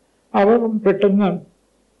പറയുന്നുണ്ട്. അവൻ പെട്ടെന്ന്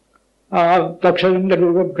ആ തക്ഷകന്റെ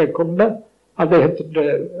രൂപം കൈക്കൊണ്ട് അദ്ദേഹത്തിന്റെ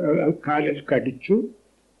കാലിൽ കടിച്ചു.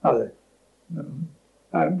 അത്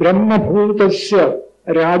ബ്രഹ്മഭൂതസ്യ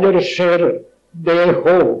രാജർഷേർ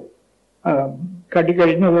ദേഹോ, കടി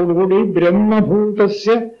കഴിഞ്ഞതോടുകൂടി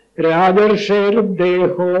ബ്രഹ്മഭൂതസ്യ രാജർഷേർ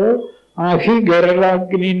ദേഹോ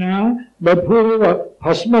അഹിഗരളാഗ്നിന ബഭൂവ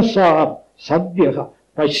ഭസ്മസാ സദ്യ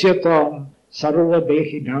പശ്യത്താം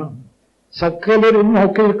സർവദേഹിനാം. സകലരും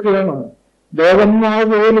നോക്കി നിൽക്കുകയാണ്. ദേവന്മാർ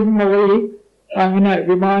പോലും മുകളിൽ അങ്ങനെ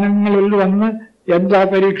വിമാനങ്ങളിൽ വന്ന് എന്താ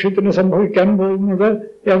പരീക്ഷത്തിന് സംഭവിക്കാൻ പോകുന്നത്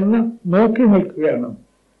എന്ന് നോക്കി നിൽക്കുകയാണ്.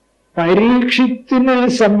 പരീക്ഷത്തിനെ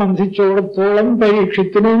സംബന്ധിച്ചിടത്തോളം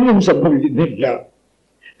പരീക്ഷത്തിനൊന്നും സംഭവിക്കുന്നില്ല.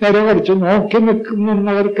 നേരെ മറിച്ച് നോക്കി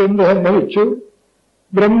നിൽക്കുന്നവർക്ക് എന്ത് സംഭവിച്ചു?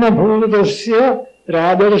 ബ്രഹ്മഭൂതസ്യ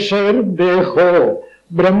രാജർഷേർ ദേഹോ,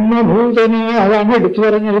 ബ്രഹ്മഭൂതനെ അതാണ് എടുത്തു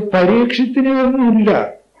പറഞ്ഞത്. പരീക്ഷത്തിനൊന്നുമില്ല,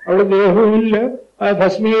 അവിടെ ദേഹവുമില്ല,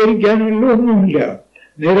 ഭസ്മീകരിക്കാനുള്ള ഒന്നുമില്ല.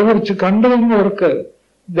 നേരെ മറിച്ച് കണ്ടുനിന്നവർക്ക്,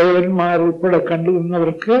 ദേവന്മാർ ഉൾപ്പെടെ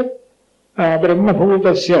കണ്ടുനിന്നവർക്ക്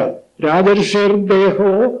ബ്രഹ്മഭൂതസ്യ രാജർഷേർ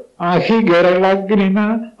ദേഹോ അഹിഗരളാഗ്നിന,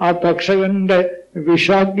 ആ തക്ഷകന്റെ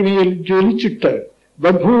വിഷാഗ്നിയിൽ ജ്വലിച്ചിട്ട്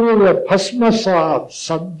ബഭൂവ ഭസ്മസാ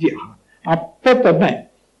സദ്യ, അപ്പൊ തന്നെ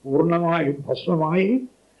പൂർണ്ണമായും ഭസ്മമായി.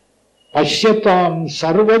 പശ്യത്താം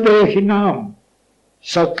സർവദേഹിനാം,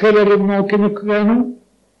 സകലരും നോക്കി നിൽക്കുകയാണ്.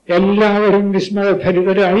 എല്ലാവരും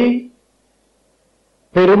വിസ്മയഭരിതരായി.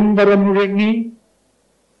 പെരുമ്പറ മുഴങ്ങി,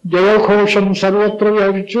 ജയഘോഷം സർവത്ര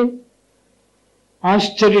വ്യാപിച്ചു.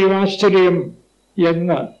 ആശ്ചര്യം ആശ്ചര്യം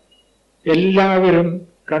എന്ന് എല്ലാവരും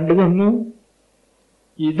കണ്ടുനിന്നു.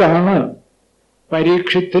 ഇതാണ്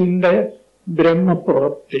പരീക്ഷത്തിന്റെ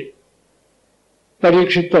ബ്രഹ്മപ്രവൃത്തി.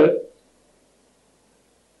 പരീക്ഷിത്ത്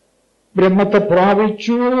ബ്രഹ്മത്തെ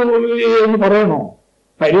പ്രാപിച്ചു എന്ന് പറയണോ?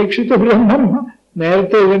 പരീക്ഷിത്ത് ബ്രഹ്മം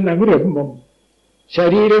നേരത്തെ തന്നെ ബ്രഹ്മം.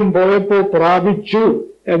 ശരീരം പോയപ്പോൾ പ്രാപിച്ചു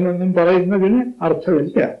എന്നൊന്നും പറയുന്നതിന്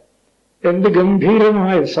അർത്ഥമില്ല. എന്ത്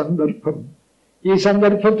ഗംഭീരമായ സന്ദർഭം! ഈ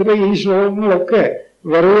സന്ദർഭത്തിലെ ഈ ശ്ലോകങ്ങളൊക്കെ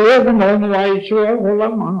വെറുതെ നടന്ന് വായിച്ചു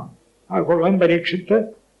കൊള്ളാം. ആ കൊള്ളാൻ പരീക്ഷിത്ത്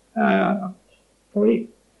പോയി.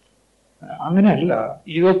 അങ്ങനെയല്ല,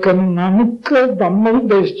 ഇതൊക്കെ നമുക്ക് നമ്മൾ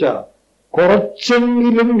ഉദ്ദേശിച്ച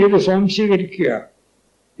കുറച്ചെങ്കിലും ഇത് സ്വാംശീകരിക്കുക.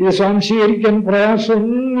 ഇത് സ്വാംശീകരിക്കാൻ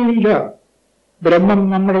പ്രയാസമൊന്നുമില്ല. ബ്രഹ്മം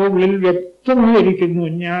നമ്മുടെ ഉള്ളിൽ വ്യക്തമായിരിക്കുന്നു.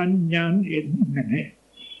 ഞാൻ എന്നിങ്ങനെ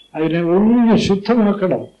അതിനെ ഒന്ന്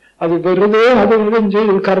ശുദ്ധമാക്കണം. അത് വെറുതെ അതും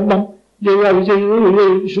ചെയ്ത് കർമ്മം ചെയ്ത് അത് ചെയ്തു ഇത്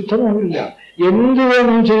ശുദ്ധമാവില്ല. എന്ത്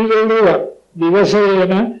വേണം ചെയ്തോളുക?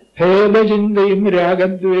 ദിവസേന ഭേദചിന്തയും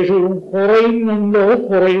രാഗദ്വേഷവും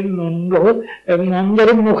കുറയുന്നുണ്ടോ എന്ന്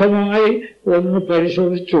അന്തർമുഖമായി ഒന്ന്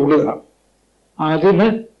പരിശോധിച്ചുകൊള്ളുക.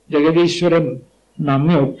 അതിന് ജഗദീശ്വരൻ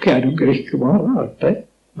നമ്മയൊക്കെ അനുഗ്രഹിക്കുമാറാകട്ടെ.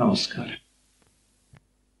 നമസ്കാരം.